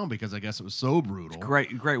tone it down because I guess it was so brutal. It's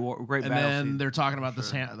great And then they're talking about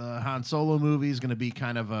the Han Solo movie is going to be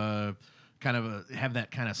kind of have that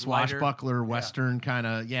kind of swashbuckler Western kind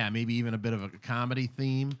of, maybe even a bit of a comedy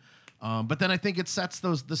theme. But then I think it sets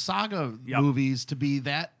the saga movies to be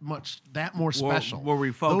that more special. Where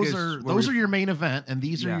we focus, those are your main event, and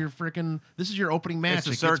these are your this is your opening match. It's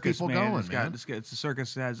a circus, gets people going, man. It's a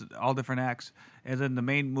circus that has all different acts, and then the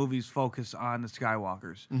main movies focus on the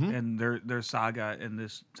Skywalkers and their saga in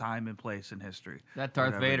this time and place in history. That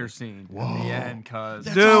Darth Vader scene at the end,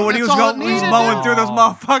 when he was mowing through those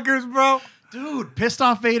motherfuckers, bro. Dude, pissed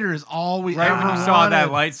off Vader is all we ever wanted. Saw that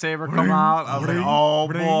lightsaber come out. I was like, oh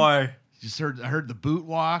boy! Just I heard the boot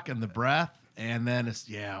walk and the breath, and then it's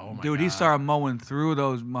oh my god. Dude, he started mowing through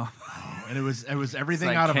those and it was everything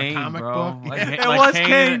like out Kane, of a comic bro. book. Like, it was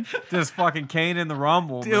Kane. Just fucking Kane in the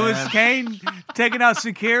Rumble. It was Kane taking out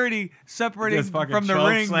security, separating from the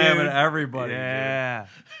ring, slamming everybody. Yeah,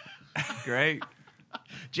 great.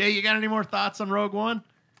 Jay, you got any more thoughts on Rogue One?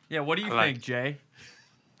 Yeah, what do you think, Jay?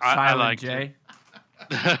 I like Jay.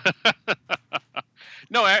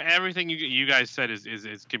 No, everything you guys said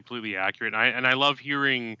is completely accurate. And I love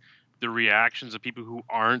hearing the reactions of people who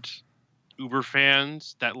aren't Uber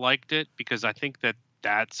fans that liked it, because I think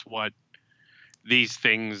that's what these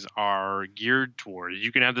things are geared toward.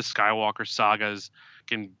 You can have the Skywalker sagas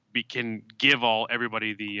can give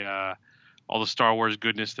everybody the all the Star Wars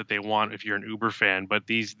goodness that they want if you're an Uber fan, but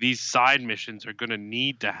these side missions are going to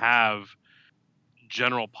need to have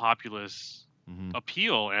general populace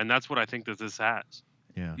appeal, and that's what I think that this has.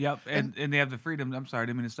 Yeah. Yep. And they have the freedom. I'm sorry, I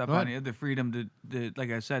didn't mean to stop on you. The freedom to, like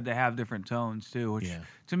I said, to have different tones too, which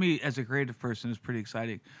to me as a creative person is pretty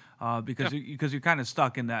exciting, because you're kind of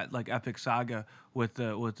stuck in that like epic saga with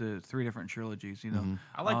the three different trilogies.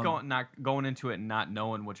 I like going into it and not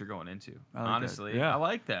knowing what you're going into. Honestly, I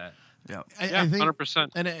like that. Yeah, I think 100%.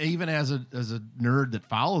 And even as a nerd that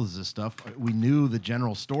follows this stuff, we knew the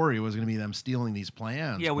general story was going to be them stealing these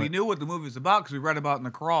plans. Yeah, we knew what the movie was about because we read about in the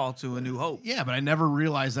crawl to A New Hope. Yeah, but I never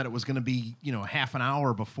realized that it was going to be half an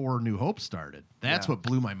hour before New Hope started. That's what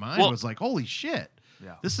blew my mind. Was like, holy shit!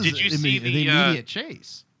 Yeah. This is the immediate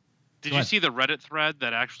chase. Did you see the Reddit thread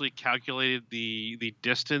that actually calculated the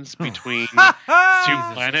distance between two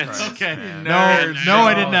planets? Okay. No,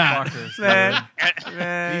 I did not.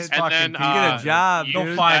 Man, fucking get a job.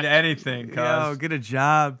 Don't find anything. Get a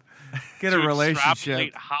job. Get a relationship.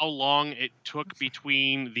 Extrapolate how long it took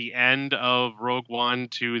between the end of Rogue One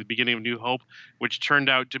to the beginning of New Hope, which turned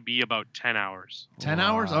out to be about 10 hours. 10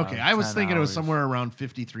 hours? Okay, I was thinking it was somewhere around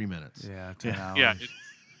 53 minutes. Yeah, 10 hours. Yeah.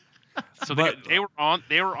 So they were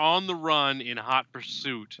on the run in hot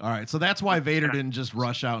pursuit. All right, so that's why Vader didn't just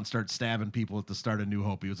rush out and start stabbing people at the start of New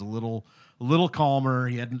Hope. He was a little calmer.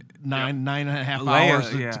 He had nine and a half hours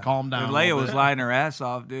to calm down. And Leia was lying her ass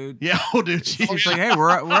off, dude. Yeah, dude. She's like, hey, we're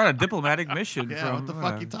on a diplomatic mission. Yeah, what the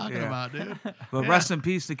fuck you talking about, dude? But rest in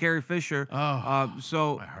peace to Carrie Fisher.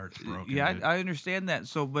 So my heart's broken. Yeah, dude. I understand that.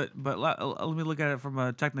 So, but let me look at it from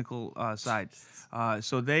a technical side.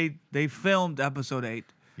 So they filmed episode 8.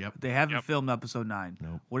 Yep. They haven't filmed episode 9.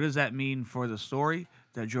 Nope. What does that mean for the story?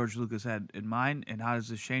 that George Lucas had in mind, and how does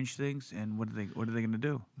this change things, and what are they going to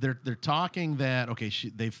do? They're talking that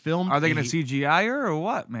they filmed. Are they going to CGI her or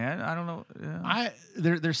what, man? I don't know. Yeah.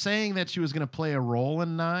 They're saying that she was going to play a role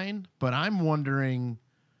in 9, but I'm wondering.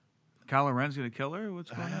 Kylo Ren's going to kill her?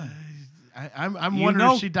 What's going on? I'm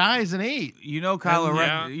wondering if she dies in 8. Kylo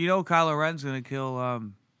Ren. Kylo Ren's going to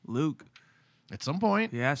kill Luke at some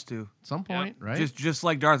point. He has to. At some point, right? Just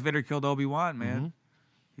like Darth Vader killed Obi-Wan, man. Mm-hmm.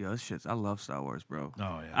 Yo, this shit's. I love Star Wars, bro. Oh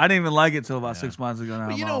yeah. I didn't even like it till about 6 months ago. Now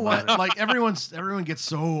but you know what? Like everyone gets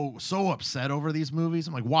so upset over these movies.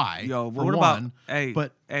 I'm like, why? Yo, what about? Hey,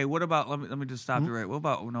 what about? Let me just stop you right. What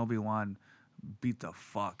about when Obi-Wan beat the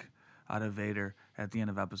fuck out of Vader at the end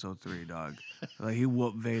of Episode 3, dog? Like he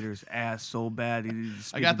whooped Vader's ass so bad.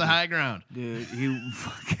 I got the high ground, dude. He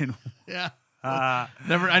fucking yeah. I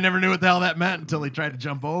never knew what the hell that meant until he tried to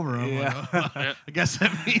jump over him. Yeah. Like, I guess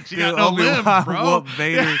that means you got no limbs, bro. Whooped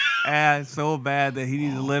Vader's ass so bad that he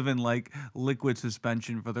needs to live in like liquid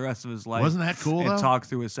suspension for the rest of his life. Wasn't that cool? And talk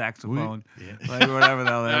through his saxophone, like whatever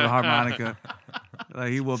the hell, a harmonica.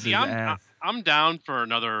 Like he whooped his ass. I'm down for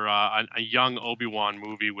another a young Obi-Wan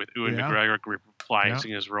movie with Ewan McGregor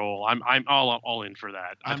reprising his role. I'm all in for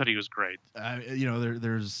that. I thought he was great.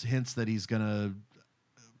 There's hints that he's gonna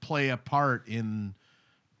play a part in,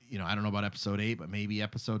 I don't know about Episode 8, but maybe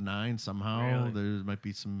Episode 9 somehow. Really? There might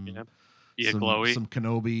be some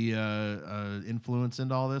Kenobi influence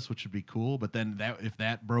into all this, which would be cool. But then if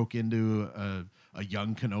that broke into a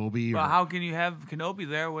young Kenobi, well, how can you have Kenobi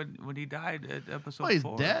there when he died at Episode 4? He's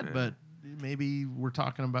dead, but maybe we're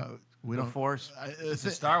talking about the Force. It's a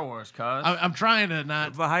Star Wars, cuz. I'm trying to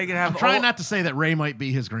not. But how you gonna have? I'm trying not to say that Rey might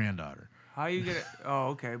be his granddaughter. How you gonna? Oh,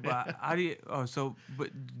 okay. But how do you? Oh, so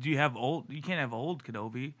but do you have old? You can't have old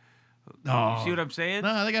Kenobi. No, you see what I'm saying?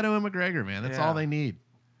 No, they got Ewan McGregor, man. That's all they need.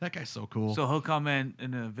 That guy's so cool. So he'll come in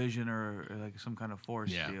a vision or like some kind of Force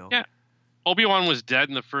deal. Yeah, Obi-Wan was dead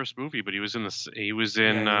in the first movie, but he was in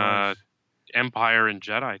Empire and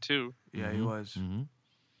Jedi too. Yeah, he was. Mm-hmm.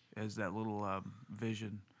 As that little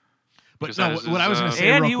vision. But no, what I was going to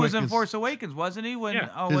say, and he was in Force Awakens, wasn't he?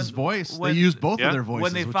 His voice. They used both of their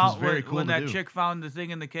voices, which is very cool. When that chick found the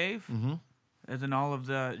thing in the cave, as in all of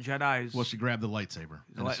the Jedi's. Well, she grabbed the lightsaber.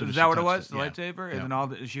 Is that what it was? The lightsaber, and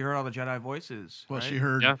then she heard all the Jedi voices. Well,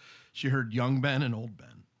 right? she heard young Ben and old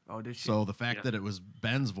Ben. Oh, did she? So the fact that it was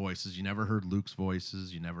Ben's voices, you never heard Luke's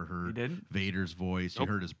voices, you never heard Vader's voice, you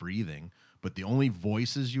heard his breathing, but the only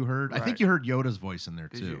voices you heard, I think you heard Yoda's voice in there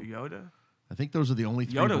too. Did you, Yoda? I think those are the only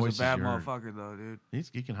 3 Yoda's voices a bad you heard. motherfucker, though, dude.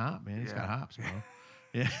 He can hop, man. He's got hops, bro.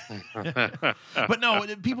 Yeah. But no,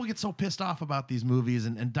 people get so pissed off about these movies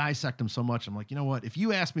and dissect them so much. I'm like, you know what? If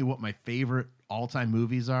you ask me what my favorite all-time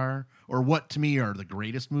movies are, or what to me are the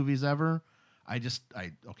greatest movies ever,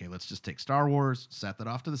 okay, let's just take Star Wars, set that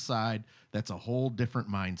off to the side. That's a whole different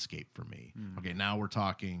mindscape for me. Okay, now we're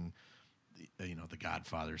talking, the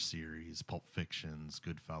Godfather series, Pulp Fictions,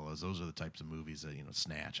 Goodfellas. Those are the types of movies that,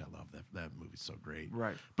 Snatch. I love that. That movie's so great.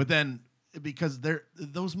 Right. But then because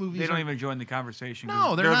those movies, they don't even join the conversation.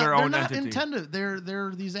 No, they're their own not entity. Intended.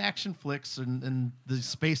 They're these action flicks and the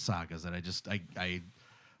space sagas that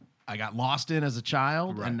I got lost in as a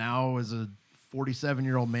child, and now as a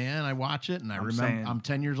 47-year-old man, I watch it and I remember I'm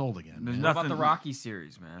 10 years old again. What about the Rocky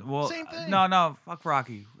series, man? Well, same thing. No, fuck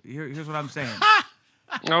Rocky. Here's what I'm saying.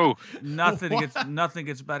 No, nothing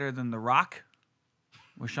gets better than The Rock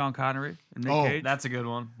with Sean Connery and Nick Cage. That's a good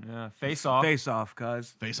one. Yeah, Face Off. Face Off, cuz.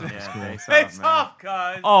 Face Off is cool. Face Off,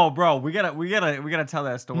 cuz. Oh, bro, we gotta tell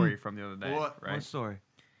that story from the other day. Right? What story?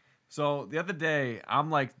 So the other day, I'm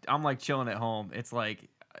like chilling at home. It's like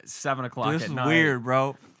 7 o'clock at night. This is weird,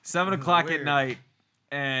 bro. 7 o'clock at night,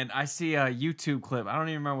 and I see a YouTube clip. I don't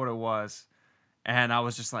even remember what it was. And I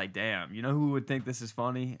was just like, damn, you know who would think this is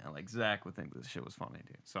funny? And like Zach would think this shit was funny,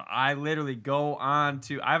 dude. So I literally go on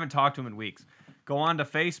to, I haven't talked to him in weeks. Go on to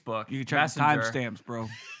Facebook. You can check timestamps, bro.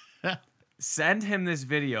 Send him this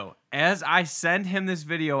video. As I send him this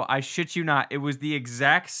video, I shit you not, it was the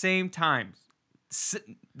exact same time.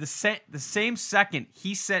 The same second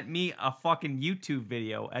he sent me a fucking YouTube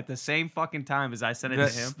video at the same fucking time as I sent it to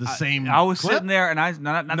him. The same. I was clip? sitting there and I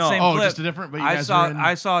not the same clip. Just a different. But you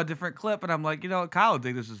I saw a different clip and I'm like, Kyle would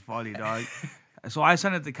think this is funny, dog. So I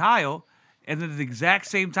sent it to Kyle, and then at the exact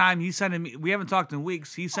same time he sent me. We haven't talked in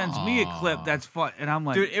weeks. He sends me a clip that's fun, and I'm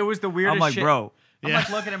like, dude, it was the weirdest. I'm like, shit. Bro, I'm like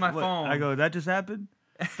looking at my phone. I go, that just happened.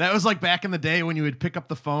 That was like back in the day when you would pick up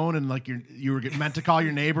the phone and like you were meant to call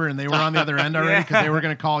your neighbor and they were on the other end already because they were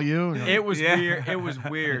going to call you. It was weird. It was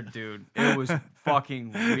weird, dude. It was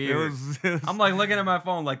fucking weird. I'm like looking at my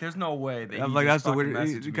phone like there's no way that I'm like, that's the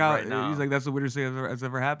weirdest. He's like, that's the weirdest thing that's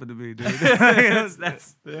ever happened to me, dude.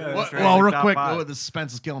 Well, real quick, the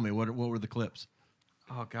suspense is killing me. What were the clips?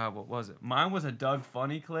 Oh God, what was it? Mine was a Doug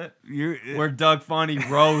Funny clip where Doug Funny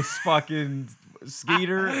roasts fucking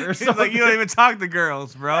Skeeter or something. Like, you don't even talk to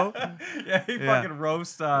girls, bro. Yeah, he fucking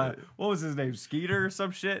roasts. What was his name? Skeeter or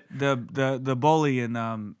some shit. The bully in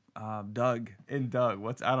Doug. In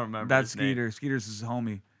Doug, I don't remember. That's his name. Skeeter. Skeeter's his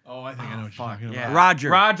homie. Oh, I think I know what you're talking about. Yeah.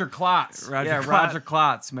 Roger Klotz. Roger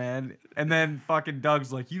Klotz, man. And then fucking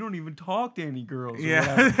Doug's like, you don't even talk to any girls.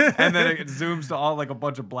 Yeah. And then it zooms to all like a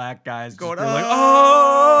bunch of black guys going, just like,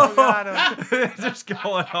 oh, just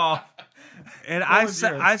going off. And I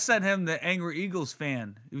sent him the Angry Eagles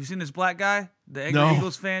fan. Have you seen this black guy? The Angry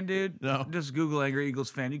Eagles fan, dude? No. Just Google Angry Eagles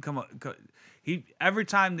fan. You come up. Every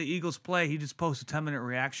time the Eagles play, he just posts a 10-minute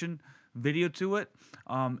reaction video to it.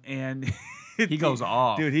 And he goes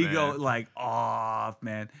off, dude. He man. goes like off,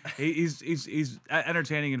 man. He's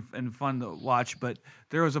entertaining and fun to watch. But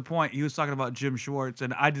there was a point he was talking about Jim Schwartz,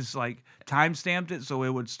 and I just like time stamped it so it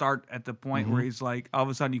would start at the point where he's like, all of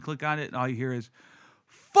a sudden you click on it and all you hear is,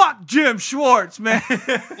 "Fuck Jim Schwartz, man."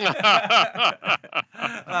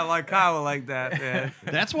 I like Kyle like that, man.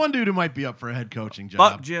 That's one dude who might be up for a head coaching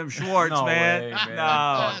job. Fuck Jim Schwartz, No man. way, man.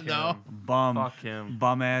 No, Fuck no. bum, Fuck him.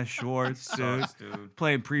 bum ass Schwartz, dude. Sucks, dude.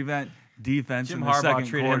 Playing prevent defense Jim in the Harbaugh second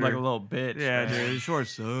treated quarter. him like a little bitch. Yeah, man. dude.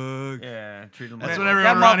 Schwartz sucks. Yeah, treated him That's like what a everyone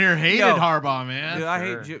That around mo- here hated Yo. Harbaugh, man. Dude, I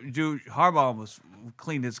hate dude. Harbaugh almost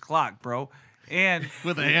cleaned his clock, bro. And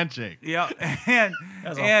With a handshake. yeah, and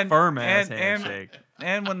That's a and firm ass and, handshake.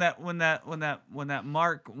 And when that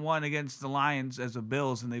Mark won against the Lions as the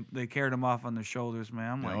Bills and they carried him off on their shoulders, man,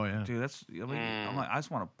 I'm like, Oh, yeah. dude, I'm like, I just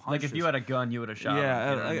want to punch. Like if you had a gun, you would have shot him. yeah,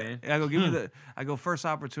 You know what I mean? I go give me I go first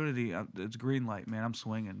opportunity. It's green light, man. I'm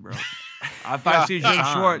swinging, bro. If I see Jim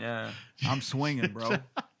Time, Schwartz, yeah. I'm swinging, bro.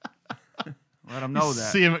 Let him know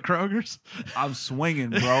that See him at Kroger's. I'm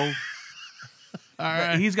swinging, bro. All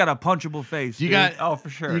right. He's got a punchable face. You dude. got Oh, for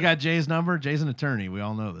sure. You got Jay's number. Jay's an attorney. We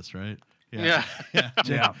all know this, right? Yeah.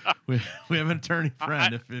 Jay, Yeah. We have an attorney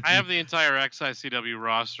friend. I have the entire XICW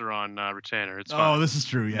roster on retainer. It's Oh, fine. this is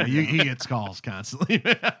true. Yeah, he gets calls constantly.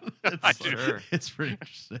 Man. I It's, do. Sure. it's pretty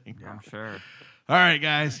interesting. I'm sure. All right,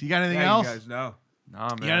 guys. You got anything Yeah, else? you guys know. No, man.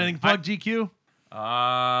 You got anything to plug, GQ?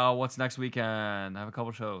 What's next weekend? I have a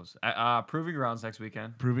couple shows. Proving Grounds next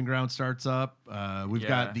weekend. Proving Ground starts up. We've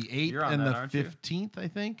got the 8th You're on and that, the aren't you? 15th, I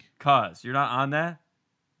think. Cuz you're not on that.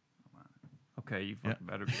 Okay, you fucking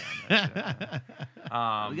better be on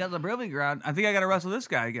that. We got the Proving Ground. I think I got to wrestle this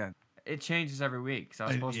guy again. It changes every week. So I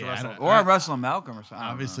was supposed to yeah, I wrestle. don't- Or I'm wrestling Malcolm or something.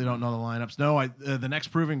 Obviously, don't know the lineups. No, the next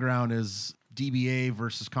Proving Ground is DBA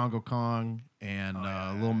versus Congo Kong and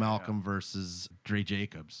Lil Malcolm versus Dre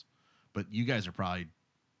Jacobs. But you guys are probably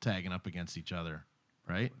tagging up against each other,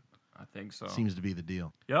 right? I think so. Seems to be the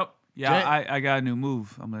deal. Yep. Yeah, I got a new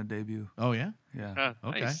move. I'm gonna debut. Oh yeah. Yeah,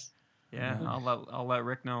 Okay. Nice. Yeah, I'll let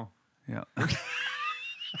Rick know. yeah.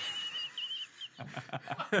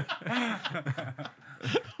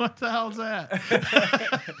 What the hell's that?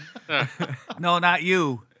 No, not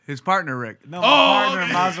you. His partner Rick. No, Oh, partner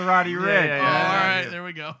okay. Maserati Rick. yeah, Oh, all right, there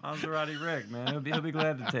we go. Maserati Rick, man. He'll be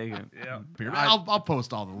glad to take it. Yeah. I'll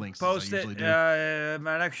post all the links. Post as I usually it. do.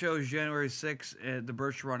 My next show is January 6th at the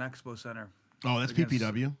Birch Run Expo Center. Oh, that's against-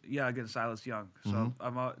 PPW. Yeah, against Silas Young. So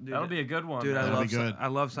I'm out. Dude, That'll be a good one. Dude, man. That'll be good. I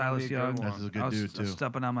love Silas be a good Young. one. That's a good I was dude, too.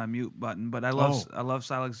 stepping on my mute button, but I love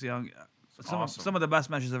Silas Young. awesome. Some of the best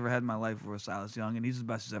matches I've ever had in my life were with Silas Young, and he's the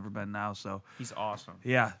best he's ever been now. So He's awesome.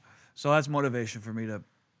 yeah, so that's motivation for me to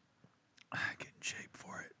get in shape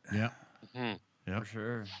for it. Yeah. Mhm. For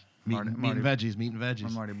sure. Meat Marty- and Marty- veggies. Meat and veggies.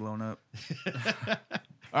 I'm already blown up.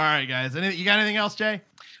 All right, guys. You got anything else, Jay?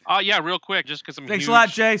 Yeah, real quick, just because I'm Thanks huge. a lot,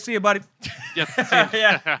 Jay. See you, buddy. Yeah,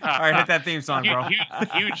 Yeah. All right, hit that theme song, bro.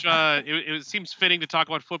 huge. It seems fitting to talk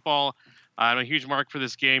about football. I'm a huge mark for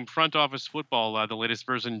this game. Front Office Football, the latest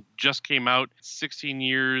version, just came out. 16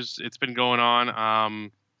 years it's been going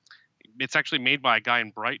on. It's actually made by a guy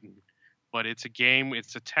in Brighton, but it's a game.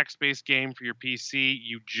 It's a text-based game for your PC.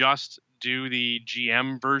 You just do the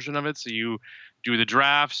GM version of it. So you do the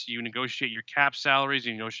drafts, you negotiate your cap salaries,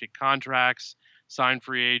 you negotiate contracts, sign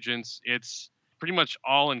free agents. It's pretty much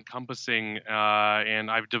all encompassing.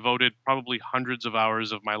 And I've devoted probably hundreds of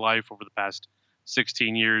hours of my life over the past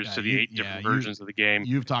 16 years Yeah, to the you- 8 yeah, different you- versions of the game.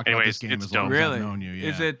 You've talked about this Anyways, game it's as long dope. as I've Really? known you. Yeah.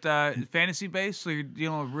 Is it fantasy based? So you're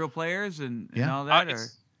dealing with real players and Yeah. all that? Or?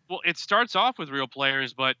 Well, it starts off with real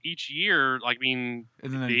players, but each year, like, I mean,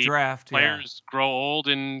 And then the draft players grow old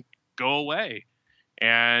and go away.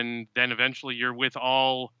 And then eventually you're with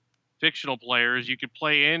all fictional players. You could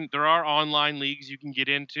play in. There are online leagues you can get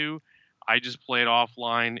into. I just play it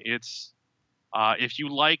offline. It's if you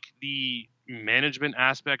like the management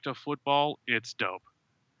aspect of football, it's dope.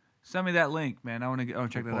 Send me that link, man. I want to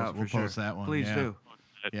check that out. We'll for post sure. that one. Please do.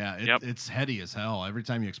 Yeah, it's heady as hell. Every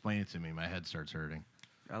time you explain it to me, my head starts hurting.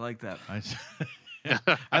 I like that.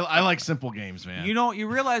 I like simple games, man. You know, you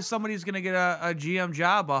realize somebody's going to get a GM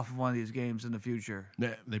job off of one of these games in the future.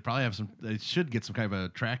 They probably have some. They should get some kind of a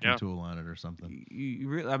tracking tool on it or something.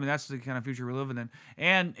 I mean, that's the kind of future we're living in.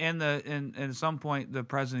 And at some point, the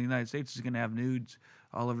president of the United States is going to have nudes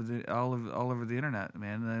all over the internet,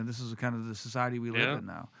 man. And this is kind of the society we live in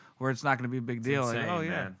now, where it's not going to be a big deal. Insane, like, oh yeah.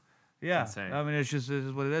 Man. Yeah, I mean, this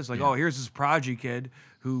is what it is. Like, oh, here's this prodigy kid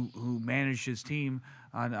who managed his team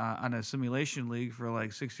on a simulation league for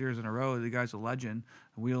like 6 years in a row. The guy's a legend,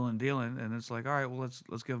 wheeling and dealing, and it's like, all right, well,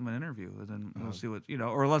 let's give him an interview, and then we'll see what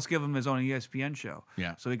or let's give him his own ESPN show,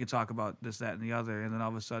 so he can talk about this, that, and the other, and then all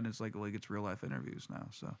of a sudden it's like, well, he gets real life interviews now.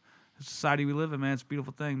 So, the society we live in, man, it's a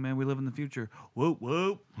beautiful thing, man. We live in the future. Whoop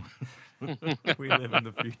whoop. We live in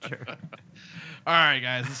the future. All right,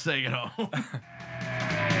 guys, let's take it home.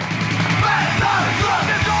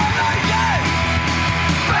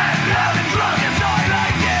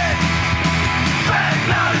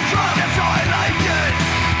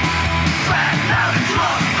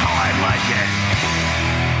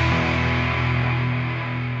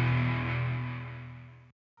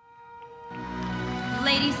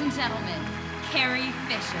 Ladies and gentlemen, Carrie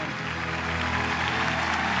Fisher.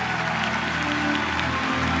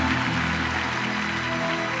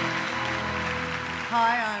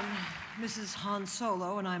 Hi, I'm Mrs. Han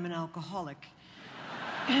Solo, and I'm an alcoholic.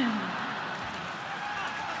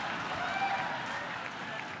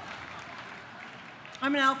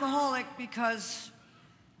 I'm an alcoholic because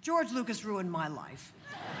George Lucas ruined my life.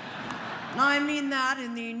 And I mean that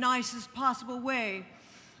in the nicest possible way.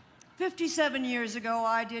 57 years ago,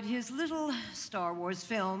 I did his little Star Wars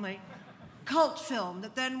film, a cult film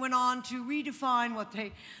that then went on to redefine what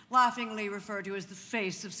they laughingly refer to as the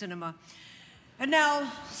face of cinema. And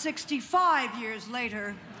now, 65 years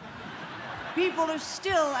later, people are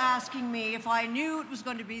still asking me if I knew it was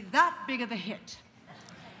going to be that big of a hit.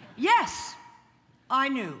 Yes, I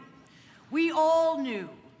knew. We all knew.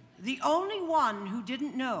 The only one who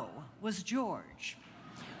didn't know was George.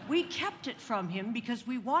 We kept it from him because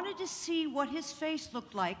we wanted to see what his face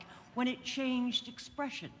looked like when it changed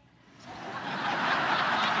expression.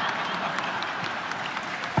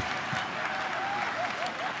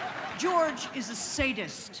 George is a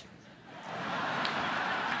sadist.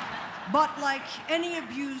 But like any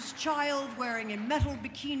abused child wearing a metal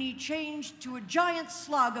bikini changed to a giant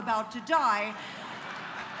slug about to die,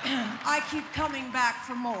 I keep coming back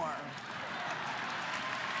for more.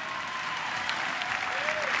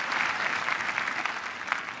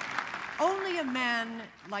 Only a man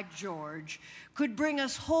like George could bring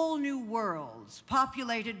us whole new worlds,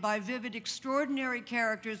 populated by vivid, extraordinary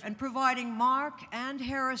characters, and providing Mark and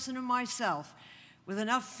Harrison and myself with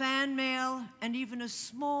enough fan mail and even a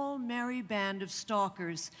small, merry band of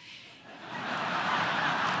stalkers.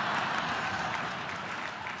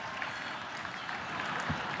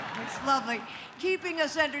 It's lovely, keeping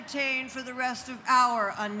us entertained for the rest of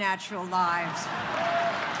our unnatural lives.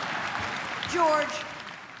 George,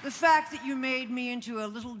 the fact that you made me into a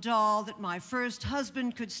little doll that my first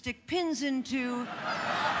husband could stick pins into,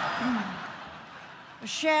 a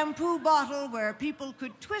shampoo bottle where people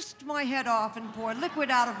could twist my head off and pour liquid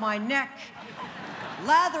out of my neck,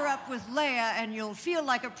 lather up with Leia and you'll feel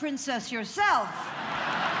like a princess yourself.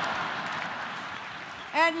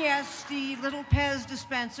 And yes, the little Pez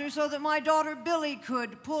dispenser so that my daughter Billy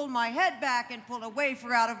could pull my head back and pull a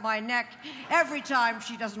wafer out of my neck every time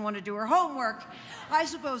she doesn't want to do her homework. I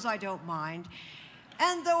suppose I don't mind.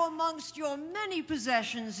 And though amongst your many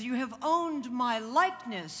possessions you have owned my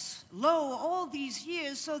likeness, lo, all these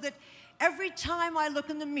years, so that every time I look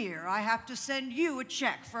in the mirror, I have to send you a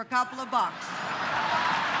check for a couple of bucks.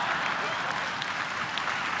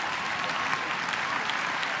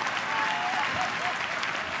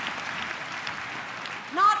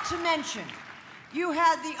 Not to mention, you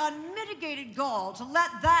had the unmitigated gall to let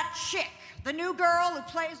that chick, the new girl who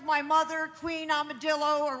plays my mother, Queen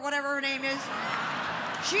Amadillo, or whatever her name is,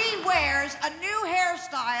 she wears a new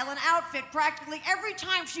hairstyle and outfit practically every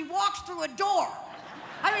time she walks through a door.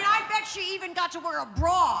 I mean, I bet she even got to wear a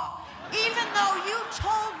bra, even though you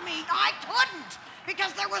told me I couldn't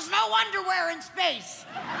because there was no underwear in space.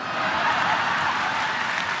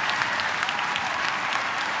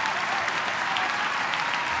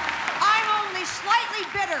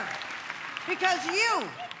 Because you,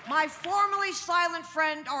 my formerly silent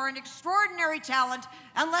friend, are an extraordinary talent,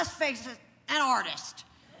 and let's face it, an artist.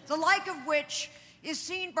 The like of which is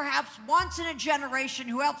seen perhaps once in a generation,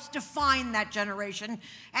 who helps define that generation,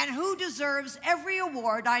 and who deserves every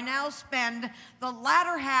award I now spend the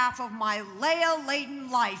latter half of my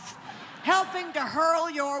Leia-laden life helping to hurl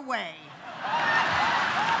your way.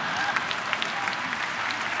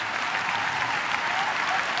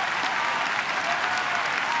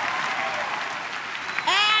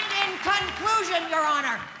 Conclusion, Your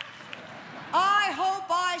Honor, I hope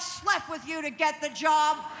I slept with you to get the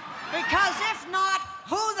job, because if not,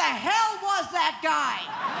 who the hell was that guy?